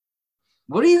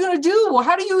 What are you going to do? Well,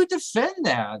 how do you defend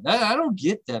that? I don't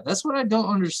get that. That's what I don't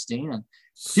understand.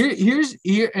 Here's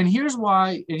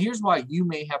why you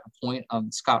may have a point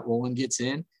on Scott Rolen gets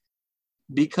in,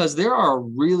 because there are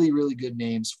really, really good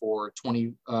names for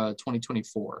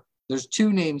 2024. There's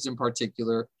two names in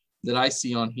particular that I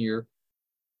see on here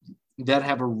that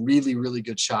have a really, really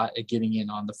good shot at getting in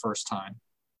on the first time.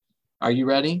 Are you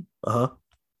ready? Uh-huh.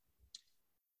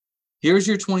 Here's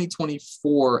your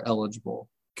 2024 eligible.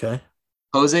 Okay.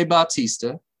 Jose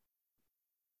Bautista,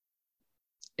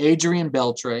 Adrian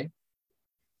Beltre,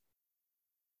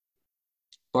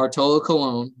 Bartolo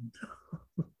Colon,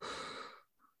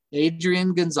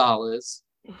 Adrian Gonzalez,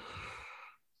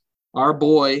 our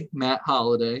boy Matt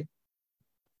Holliday,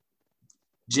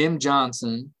 Jim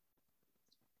Johnson,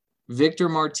 Victor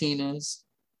Martinez,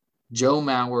 Joe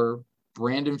Mauer,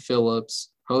 Brandon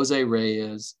Phillips, Jose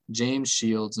Reyes, James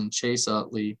Shields, and Chase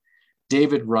Utley,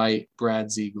 David Wright,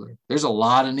 Brad Ziegler. There's a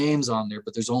lot of names on there,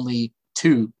 but there's only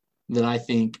two that I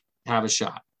think have a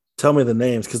shot. Tell me the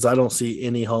names, because I don't see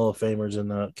any Hall of Famers in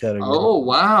that category. Oh,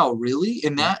 wow. Really?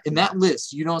 In that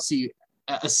list, you don't see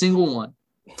a single one?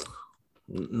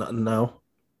 No.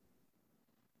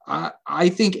 I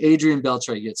think Adrian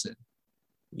Beltre gets in.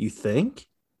 You think?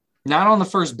 Not on the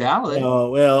first ballot.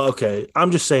 Oh, well, okay. I'm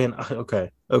just saying,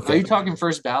 okay. Are you talking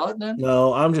first ballot then?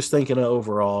 No, I'm just thinking of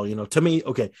overall, to me,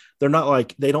 okay, they're not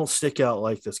like, they don't stick out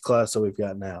like this class that we've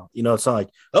got now. It's not like,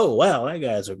 oh, wow, that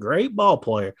guy's a great ball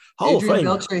player. Adrian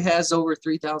Beltre has over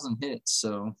 3,000 hits,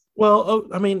 so. Well,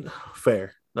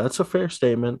 fair. That's a fair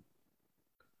statement.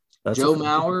 Joe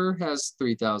Mauer has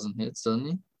 3,000 hits,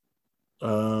 doesn't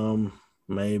he?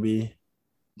 Maybe.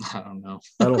 I don't know.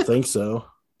 I don't think so.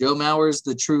 Joe Mauer is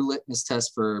the true litmus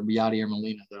test for Yadier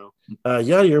Molina, though.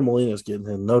 Yadier Molina's getting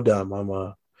in, no doubt,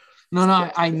 Mama.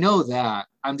 No, I know that.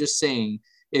 I'm just saying,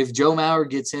 if Joe Mauer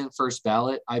gets in first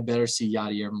ballot, I better see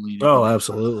Yadier Molina. Oh,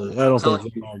 absolutely. I don't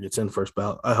think Joe Mauer gets in first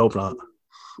ballot. I hope not.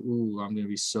 Ooh, I'm gonna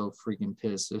be so freaking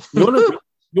pissed. You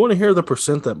want to hear the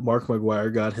percent that Mark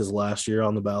McGwire got his last year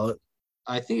on the ballot?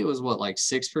 I think it was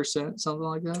 6%, something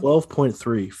like that.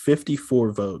 12.3,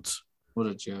 54 votes. What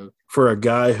a joke for a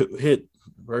guy who hit,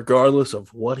 regardless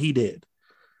of what he did,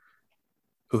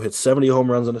 who hit 70 home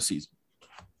runs in a season.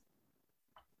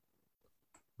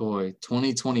 Boy,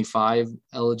 2025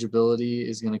 eligibility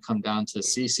is going to come down to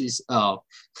CC's. Oh,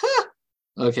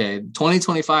 okay.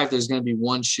 2025, there's going to be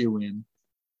one shoe in.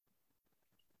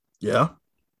 Yeah.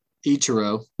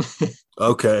 Ichiro.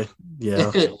 Okay.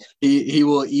 Yeah. he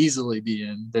will easily be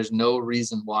in. There's no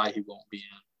reason why he won't be in.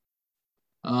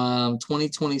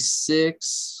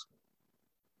 2026,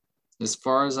 as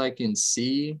far as I can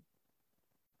see,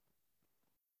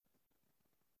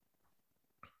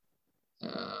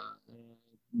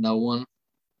 No one.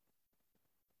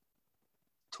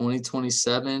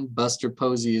 2027, Buster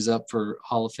Posey is up for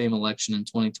Hall of Fame election in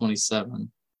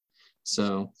 2027.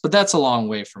 So, but that's a long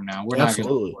way from now. We're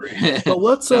Absolutely. not going to But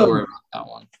let's worry about that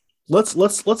one.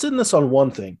 Let's end this on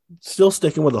one thing. Still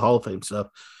sticking with the Hall of Fame stuff.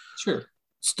 Sure.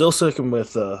 Still sticking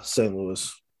with St.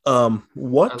 Louis. I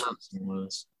love St.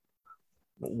 Louis.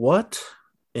 What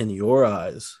in your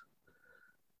eyes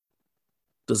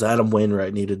does Adam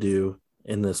Wainwright need to do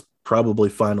in this probably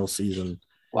final season?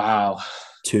 Wow.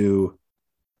 To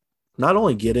not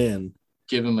only get in,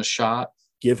 give him a shot.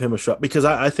 Because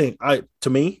I think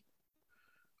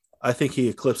he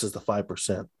eclipses the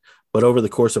 5%. But over the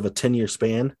course of a 10-year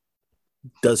span,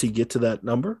 does he get to that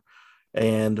number?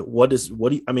 And what do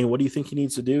you think he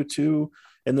needs to do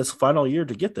in this final year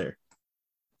to get there?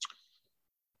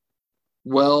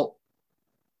 Well,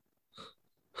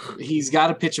 he's got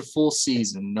to pitch a full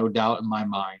season, no doubt in my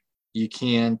mind. You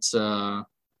can't.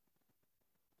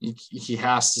 He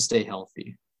has to stay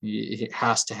healthy. It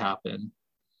has to happen.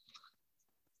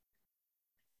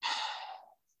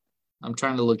 I'm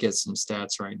trying to look at some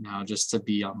stats right now just to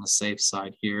be on the safe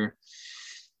side here.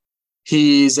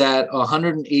 He's at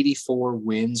 184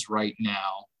 wins right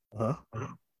now. Uh-huh.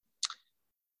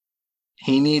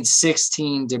 He needs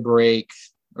 16 to break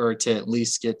or to at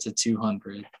least get to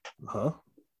 200. Uh-huh.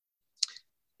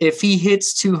 If he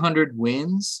hits 200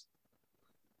 wins,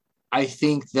 I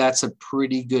think that's a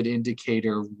pretty good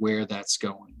indicator of where that's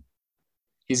going.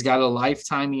 He's got a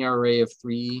lifetime ERA of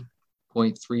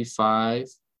 3.35.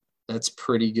 That's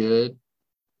pretty good.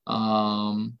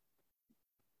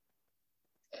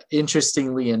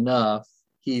 Interestingly enough,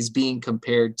 he's being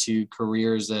compared to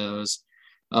careers as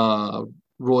Roy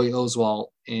Oswalt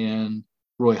and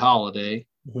Roy Halladay.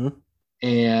 Mm-hmm.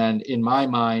 And in my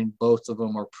mind, both of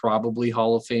them are probably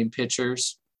Hall of Fame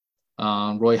pitchers.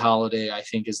 Roy Halladay, I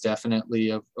think, is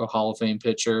definitely a Hall of Fame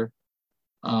pitcher.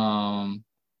 And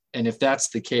if that's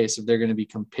the case, if they're going to be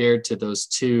compared to those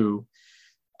two,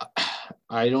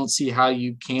 I don't see how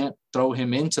you can't throw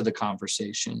him into the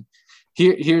conversation.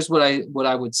 Here's what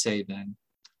I would say then.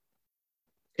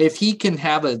 If he can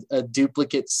have a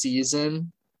duplicate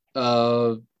season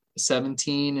of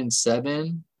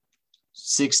 17-7,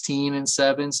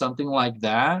 16-7, something like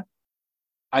that,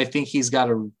 I think he's got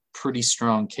a pretty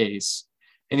strong case.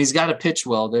 And he's got to pitch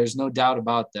well. There's no doubt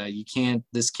about that.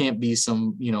 This can't be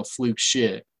some, fluke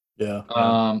shit. Yeah.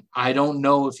 I don't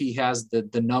know if he has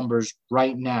the numbers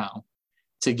right now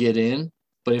to get in,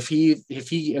 but if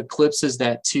he eclipses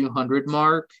that 200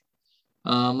 mark,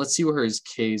 let's see where his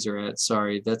Ks are at.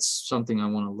 Sorry, that's something I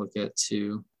want to look at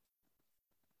too.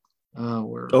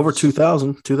 Over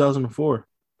 2004.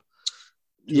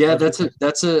 Yeah, that's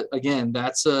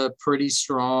a pretty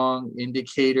strong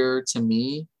indicator to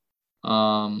me.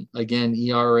 Again,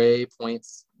 ERA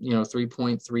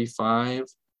 3.35.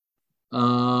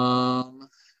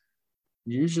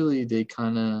 Usually they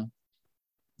kind of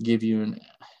give you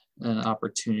an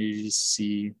opportunity to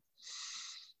see.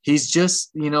 He's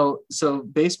just, so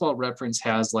Baseball Reference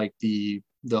has like the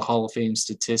Hall of Fame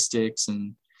statistics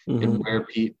and where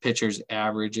pitchers'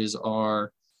 averages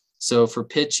are. So for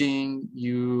pitching,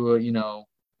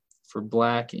 for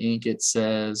black ink, it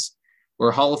says,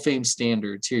 or Hall of Fame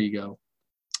standards, here you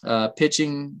go.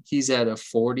 Pitching, he's at a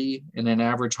 40, and an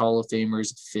average Hall of Famer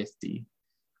is 50.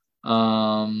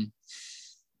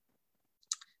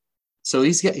 So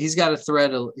he's got to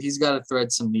thread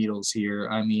some needles here.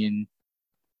 I mean,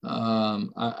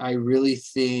 I really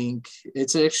think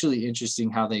it's actually interesting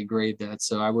how they grade that.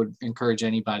 So I would encourage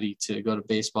anybody to go to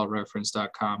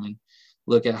baseballreference.com and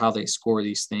look at how they score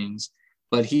these things.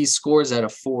 But he scores at a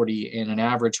 40, and an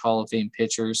average Hall of Fame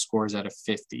pitcher scores at a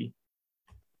 50.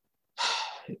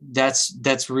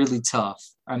 That's really tough.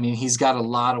 I mean, he's got a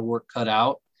lot of work cut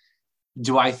out.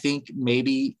 Do I think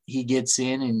maybe he gets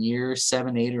in year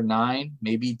 7, 8, or 9,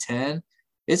 maybe 10?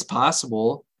 It's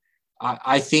possible.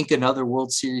 I think another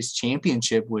World Series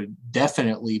championship would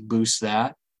definitely boost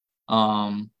that,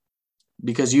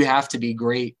 because you have to be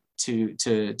great to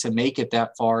make it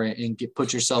that far and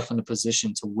put yourself in a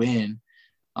position to win.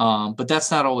 But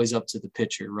that's not always up to the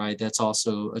pitcher, right? That's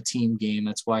also a team game.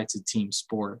 That's why it's a team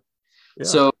sport. Yeah.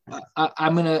 So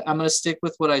I'm gonna stick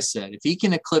with what I said. If he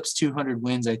can eclipse 200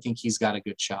 wins, I think he's got a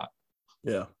good shot.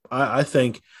 Yeah, I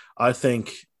think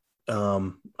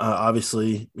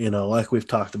obviously, like we've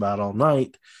talked about all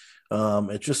night,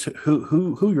 it's just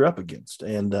who you're up against,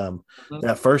 and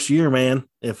that first year, man.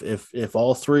 If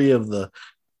all three of the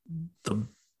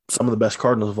some of the best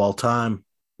Cardinals of all time.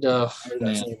 That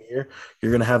same year,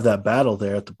 you're going to have that battle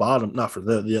there at the bottom. Not for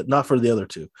the other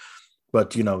two,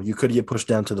 but you could get pushed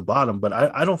down to the bottom. But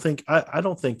I don't think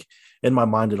in my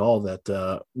mind at all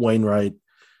that Wainwright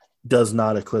does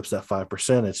not eclipse that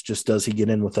 5%. It's just, does he get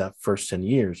in with that first 10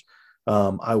 years?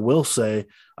 I will say,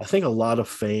 I think a lot of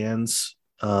fans,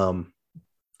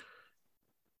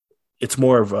 it's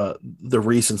more of the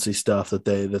recency stuff that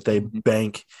they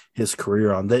bank his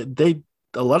career on.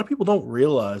 A lot of people don't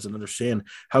realize and understand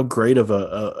how great of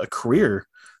a career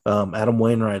Adam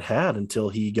Wainwright had until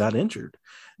he got injured.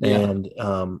 Yeah. And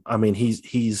I mean,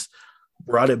 he's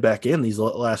brought it back in these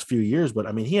last few years, but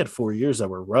I mean, he had 4 years that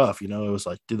were rough. It was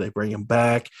like, do they bring him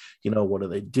back? What do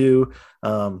they do?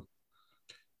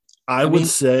 I would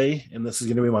say, and this is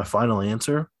going to be my final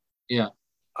answer. Yeah.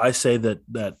 I say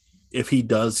that if he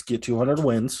does get 200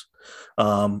 wins,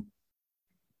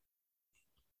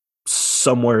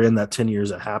 somewhere in that 10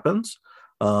 years it happens.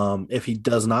 If he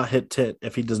does not hit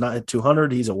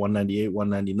 200, he's at 198,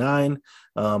 199.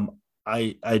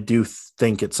 I do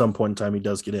think at some point in time he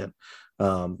does get in.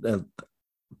 And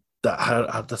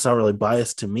that's not really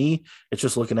biased to me. It's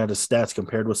just looking at his stats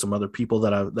compared with some other people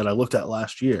that I looked at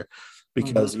last year,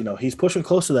 because he's pushing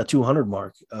close to that 200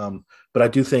 mark. But I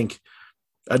do think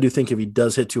if he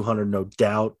does hit 200, no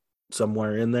doubt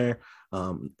somewhere in there.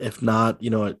 If not,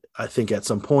 I think at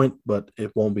some point, but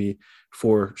it won't be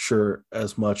for sure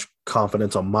as much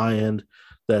confidence on my end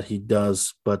that he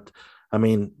does. But I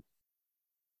mean,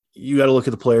 you got to look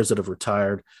at the players that have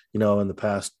retired, in the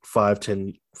past 5,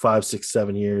 6,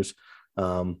 7 years,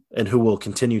 and who will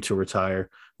continue to retire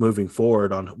moving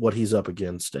forward on what he's up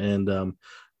against. And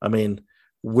I mean,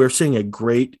 we're seeing a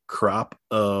great crop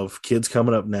of kids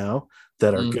coming up now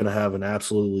that are going to have an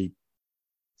absolutely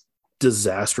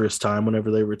disastrous time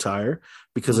whenever they retire,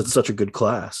 because it's such a good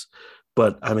class.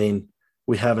 But I mean,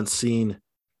 we haven't seen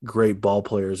great ball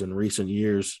players in recent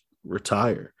years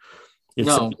retire. It's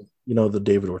the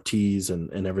David Ortiz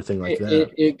and everything like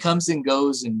that. It comes and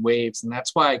goes in waves, and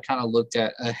that's why I kind of looked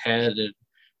at ahead and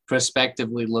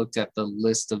prospectively looked at the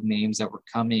list of names that were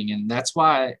coming, and that's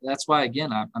why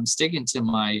again I'm sticking to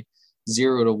my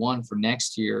 0 to 1 for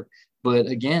next year. But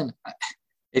again,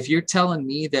 if you're telling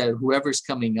me that whoever's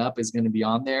coming up is going to be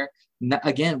on there,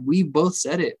 again, we both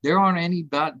said it.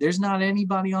 There's not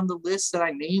anybody on the list that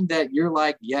I named that you're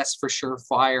like, yes, for sure,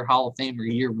 fire Hall of Famer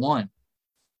year 1.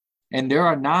 And there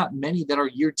are not many that are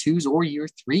year 2s or year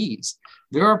 3s.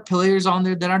 There are players on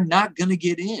there that are not going to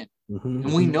get in.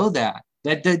 And we know that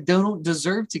don't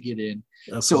deserve to get in.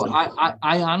 Absolutely. So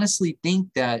I honestly think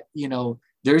that,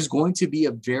 there's going to be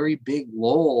a very big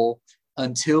lull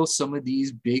until some of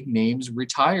these big names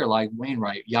retire, like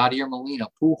Wainwright, Yadier Molina,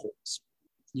 Pujols.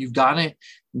 You've got to,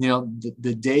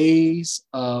 the days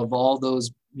of all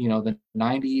those, the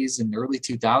 90s and early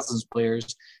 2000s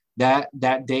players, that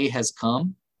day has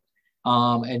come.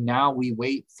 And now we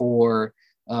wait for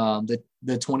the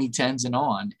 2010s and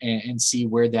on and see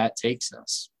where that takes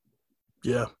us.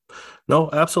 Yeah,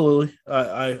 no, absolutely.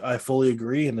 I fully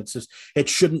agree. And it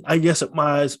shouldn't, I guess at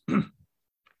my eyes,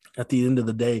 at the end of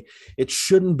the day, it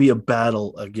shouldn't be a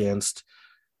battle against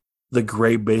the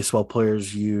great baseball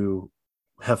players you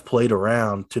have played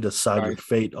around to decide your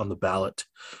fate on the ballot.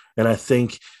 And I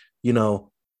think, in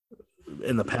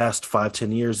the past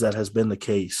 5-10 years, that has been the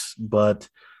case. But,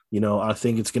 I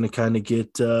think it's going to kind of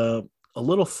get a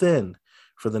little thin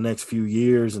for the next few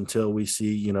years until we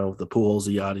see, the Pujols,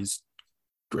 the Yachties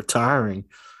retiring,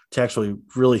 to actually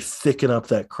really thicken up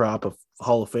that crop of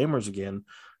Hall of Famers again.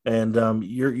 And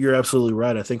you're absolutely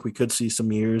right. I think we could see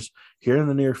some years here in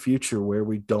the near future where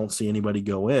we don't see anybody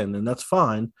go in, and that's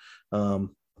fine,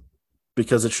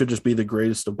 because it should just be the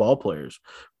greatest of ball players.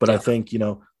 But I think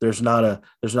there's not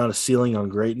a ceiling on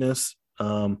greatness.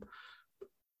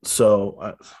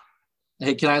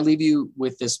 Hey, can I leave you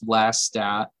with this last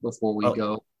stat before we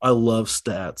go? I love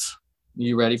stats.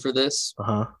 You ready for this?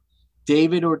 Uh-huh.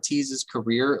 David Ortiz's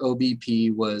career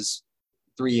OBP was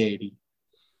 380.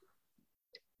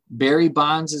 Barry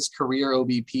Bonds' career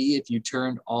OBP, if you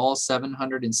turned all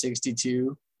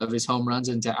 762 of his home runs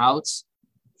into outs,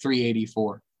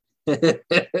 384.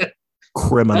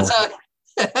 Criminal.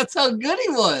 That's how good he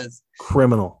was.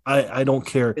 Criminal. I don't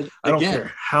care. I don't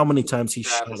care how many times he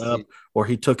shut up or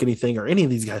he took anything, or any of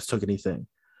these guys took anything.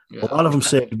 Yeah. A lot of them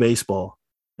saved baseball.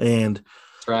 And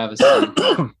Travis.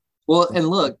 Well, and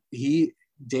look,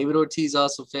 David Ortiz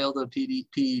also failed a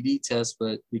PED test,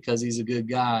 but because he's a good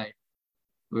guy,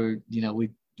 we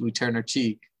turn our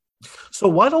cheek. So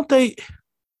why don't they?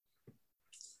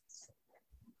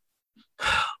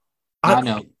 I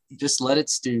know. Just let it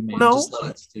stew, man. No, just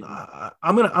let it stew.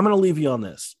 I'm gonna leave you on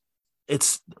this.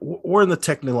 We're in the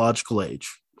technological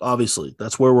age. Obviously,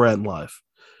 that's where we're at in life.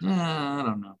 I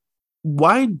don't know.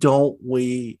 Why don't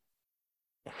we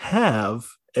have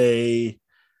a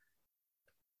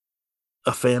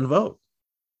fan vote.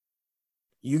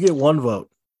 You get one vote.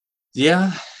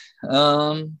 Yeah.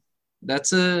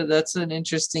 That's an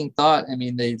interesting thought. I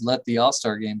mean, they let the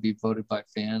All-Star game be voted by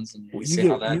fans, and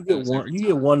you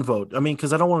get one vote. I mean,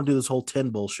 because I don't want to do this whole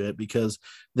 10 bullshit, because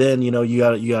then you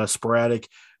got a sporadic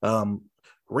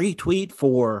retweet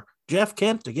for Jeff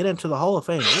Kent to get into the Hall of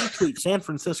Fame. Retweet San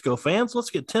Francisco fans. Let's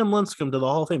get Tim Lincecum to the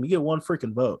Hall of Fame. You get one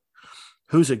freaking vote.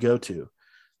 Who's it go to?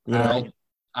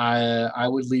 I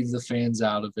would leave the fans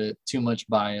out of it. Too much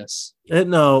bias.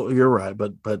 No, you're right,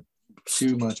 but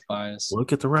too much bias.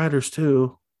 Look at the writers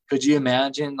too. Could you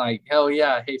imagine, like, hell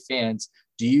yeah, hey fans,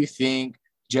 do you think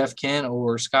Jeff Kent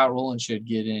or Scott Rowland should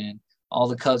get in? All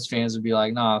the Cubs fans would be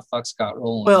like, nah, fuck Scott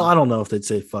Rowland. Well, I don't know if they'd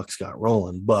say fuck Scott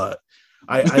Rowland, but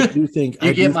I do think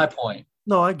you get my point.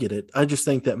 No, I get it. I just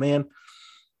think that, man,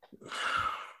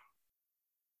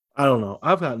 I don't know.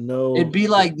 I've got no. It'd be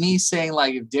like me saying,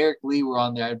 like, if Derek Lee were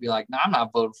on there, I'd be like, nah, I'm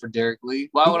not voting for Derek Lee.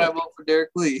 Why would I vote for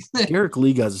Derek Lee? Derek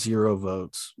Lee got 0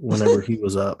 votes whenever he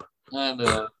was up. I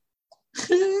know.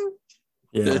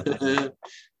 Yeah.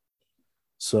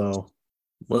 So,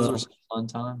 those were some fun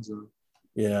times, though.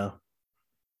 Yeah.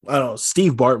 I don't know.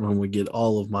 Steve Bartman would get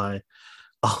all of my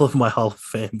Hall of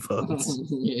Fame votes.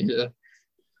 Yeah.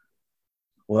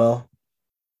 Well,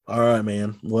 all right,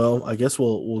 man. Well, I guess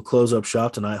we'll close up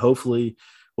shop tonight. Hopefully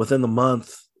within the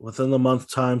month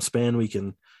time span, we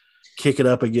can kick it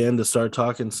up again to start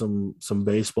talking some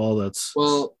baseball.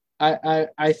 Well,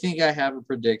 I think I have a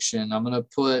prediction. I'm gonna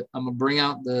bring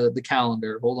out the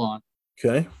calendar. Hold on.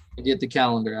 Okay. Get the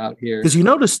calendar out here. Because you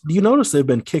notice they've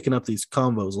been kicking up these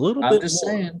combos a little bit.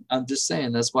 I'm just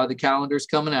saying that's why the calendar's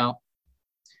coming out.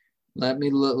 Let me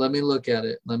look at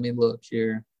it. Let me look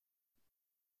here.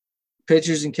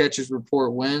 Pitchers and catchers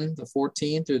report when? The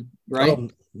 14th,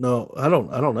 right? No, I don't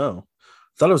know.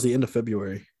 I thought it was the end of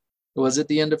February. Was it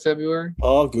the end of February?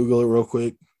 I'll Google it real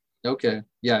quick. Okay.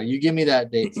 Yeah, you give me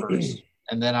that date first,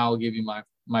 and then I'll give you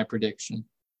my prediction.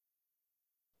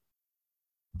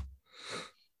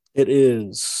 It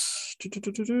is. I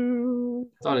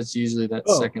thought it's usually that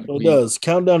second week. It does.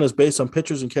 Countdown is based on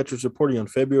pitchers and catchers reporting on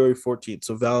February 14th,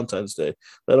 so Valentine's Day.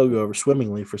 That'll go over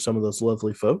swimmingly for some of those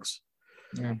lovely folks.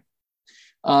 Yeah.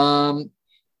 I'm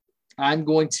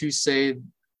going to say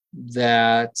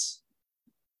that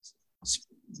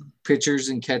pitchers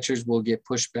and catchers will get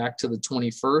pushed back to the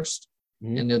 21st,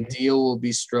 and the deal will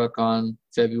be struck on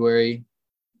February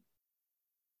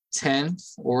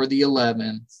 10th or the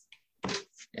 11th,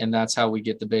 and that's how we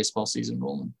get the baseball season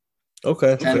rolling.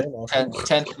 Okay.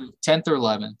 10th or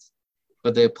 11th,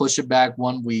 but they push it back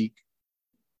 1 week.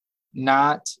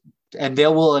 And they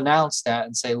will announce that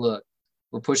and say, look,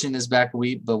 we're pushing this back a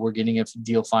week, but we're getting a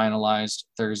deal finalized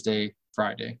Thursday,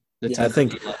 Friday. I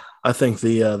think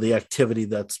the activity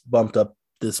that's bumped up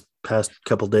this past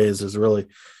couple of days is really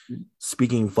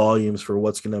speaking volumes for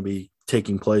what's going to be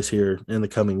taking place here in the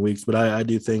coming weeks. But I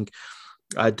do think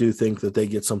that they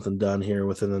get something done here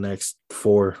within the next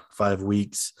 4-5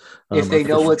 weeks. If they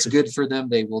know what's good for them,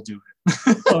 they will do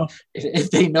it.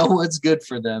 If they know what's good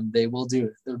for them, they will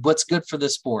do it. What's good for the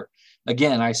sport.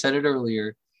 Again, I said it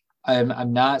earlier.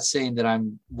 I'm not saying that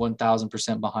I'm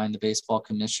 1,000% behind the baseball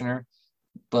commissioner,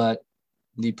 but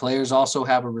the players also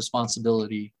have a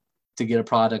responsibility to get a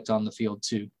product on the field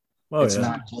too. It's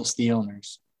not just the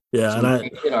owners. Yeah, so we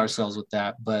can't hit ourselves with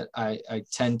that. But I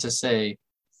tend to say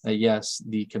that yes,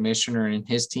 the commissioner and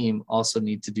his team also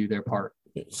need to do their part.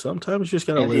 Sometimes you just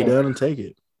gotta lay down and take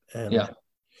it. And yeah,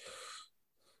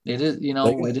 it is.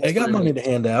 They got money to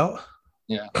hand out.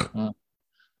 Yeah.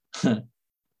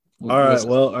 All right.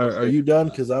 Well, are you done?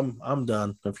 Because I'm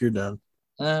done. If you're done.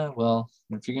 Well,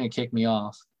 if you're gonna kick me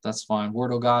off, that's fine.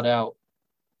 Word of God out.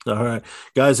 All right,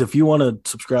 guys. If you want to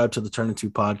subscribe to the Turn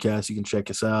Into Podcast, you can check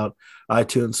us out: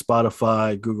 iTunes,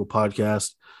 Spotify, Google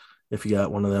Podcast. If you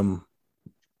got one of them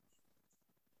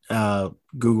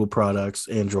Google products,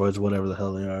 Androids, whatever the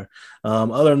hell they are.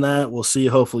 Other than that, we'll see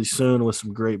you hopefully soon with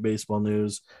some great baseball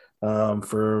news.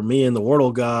 For me and the Word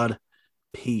of God,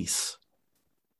 peace.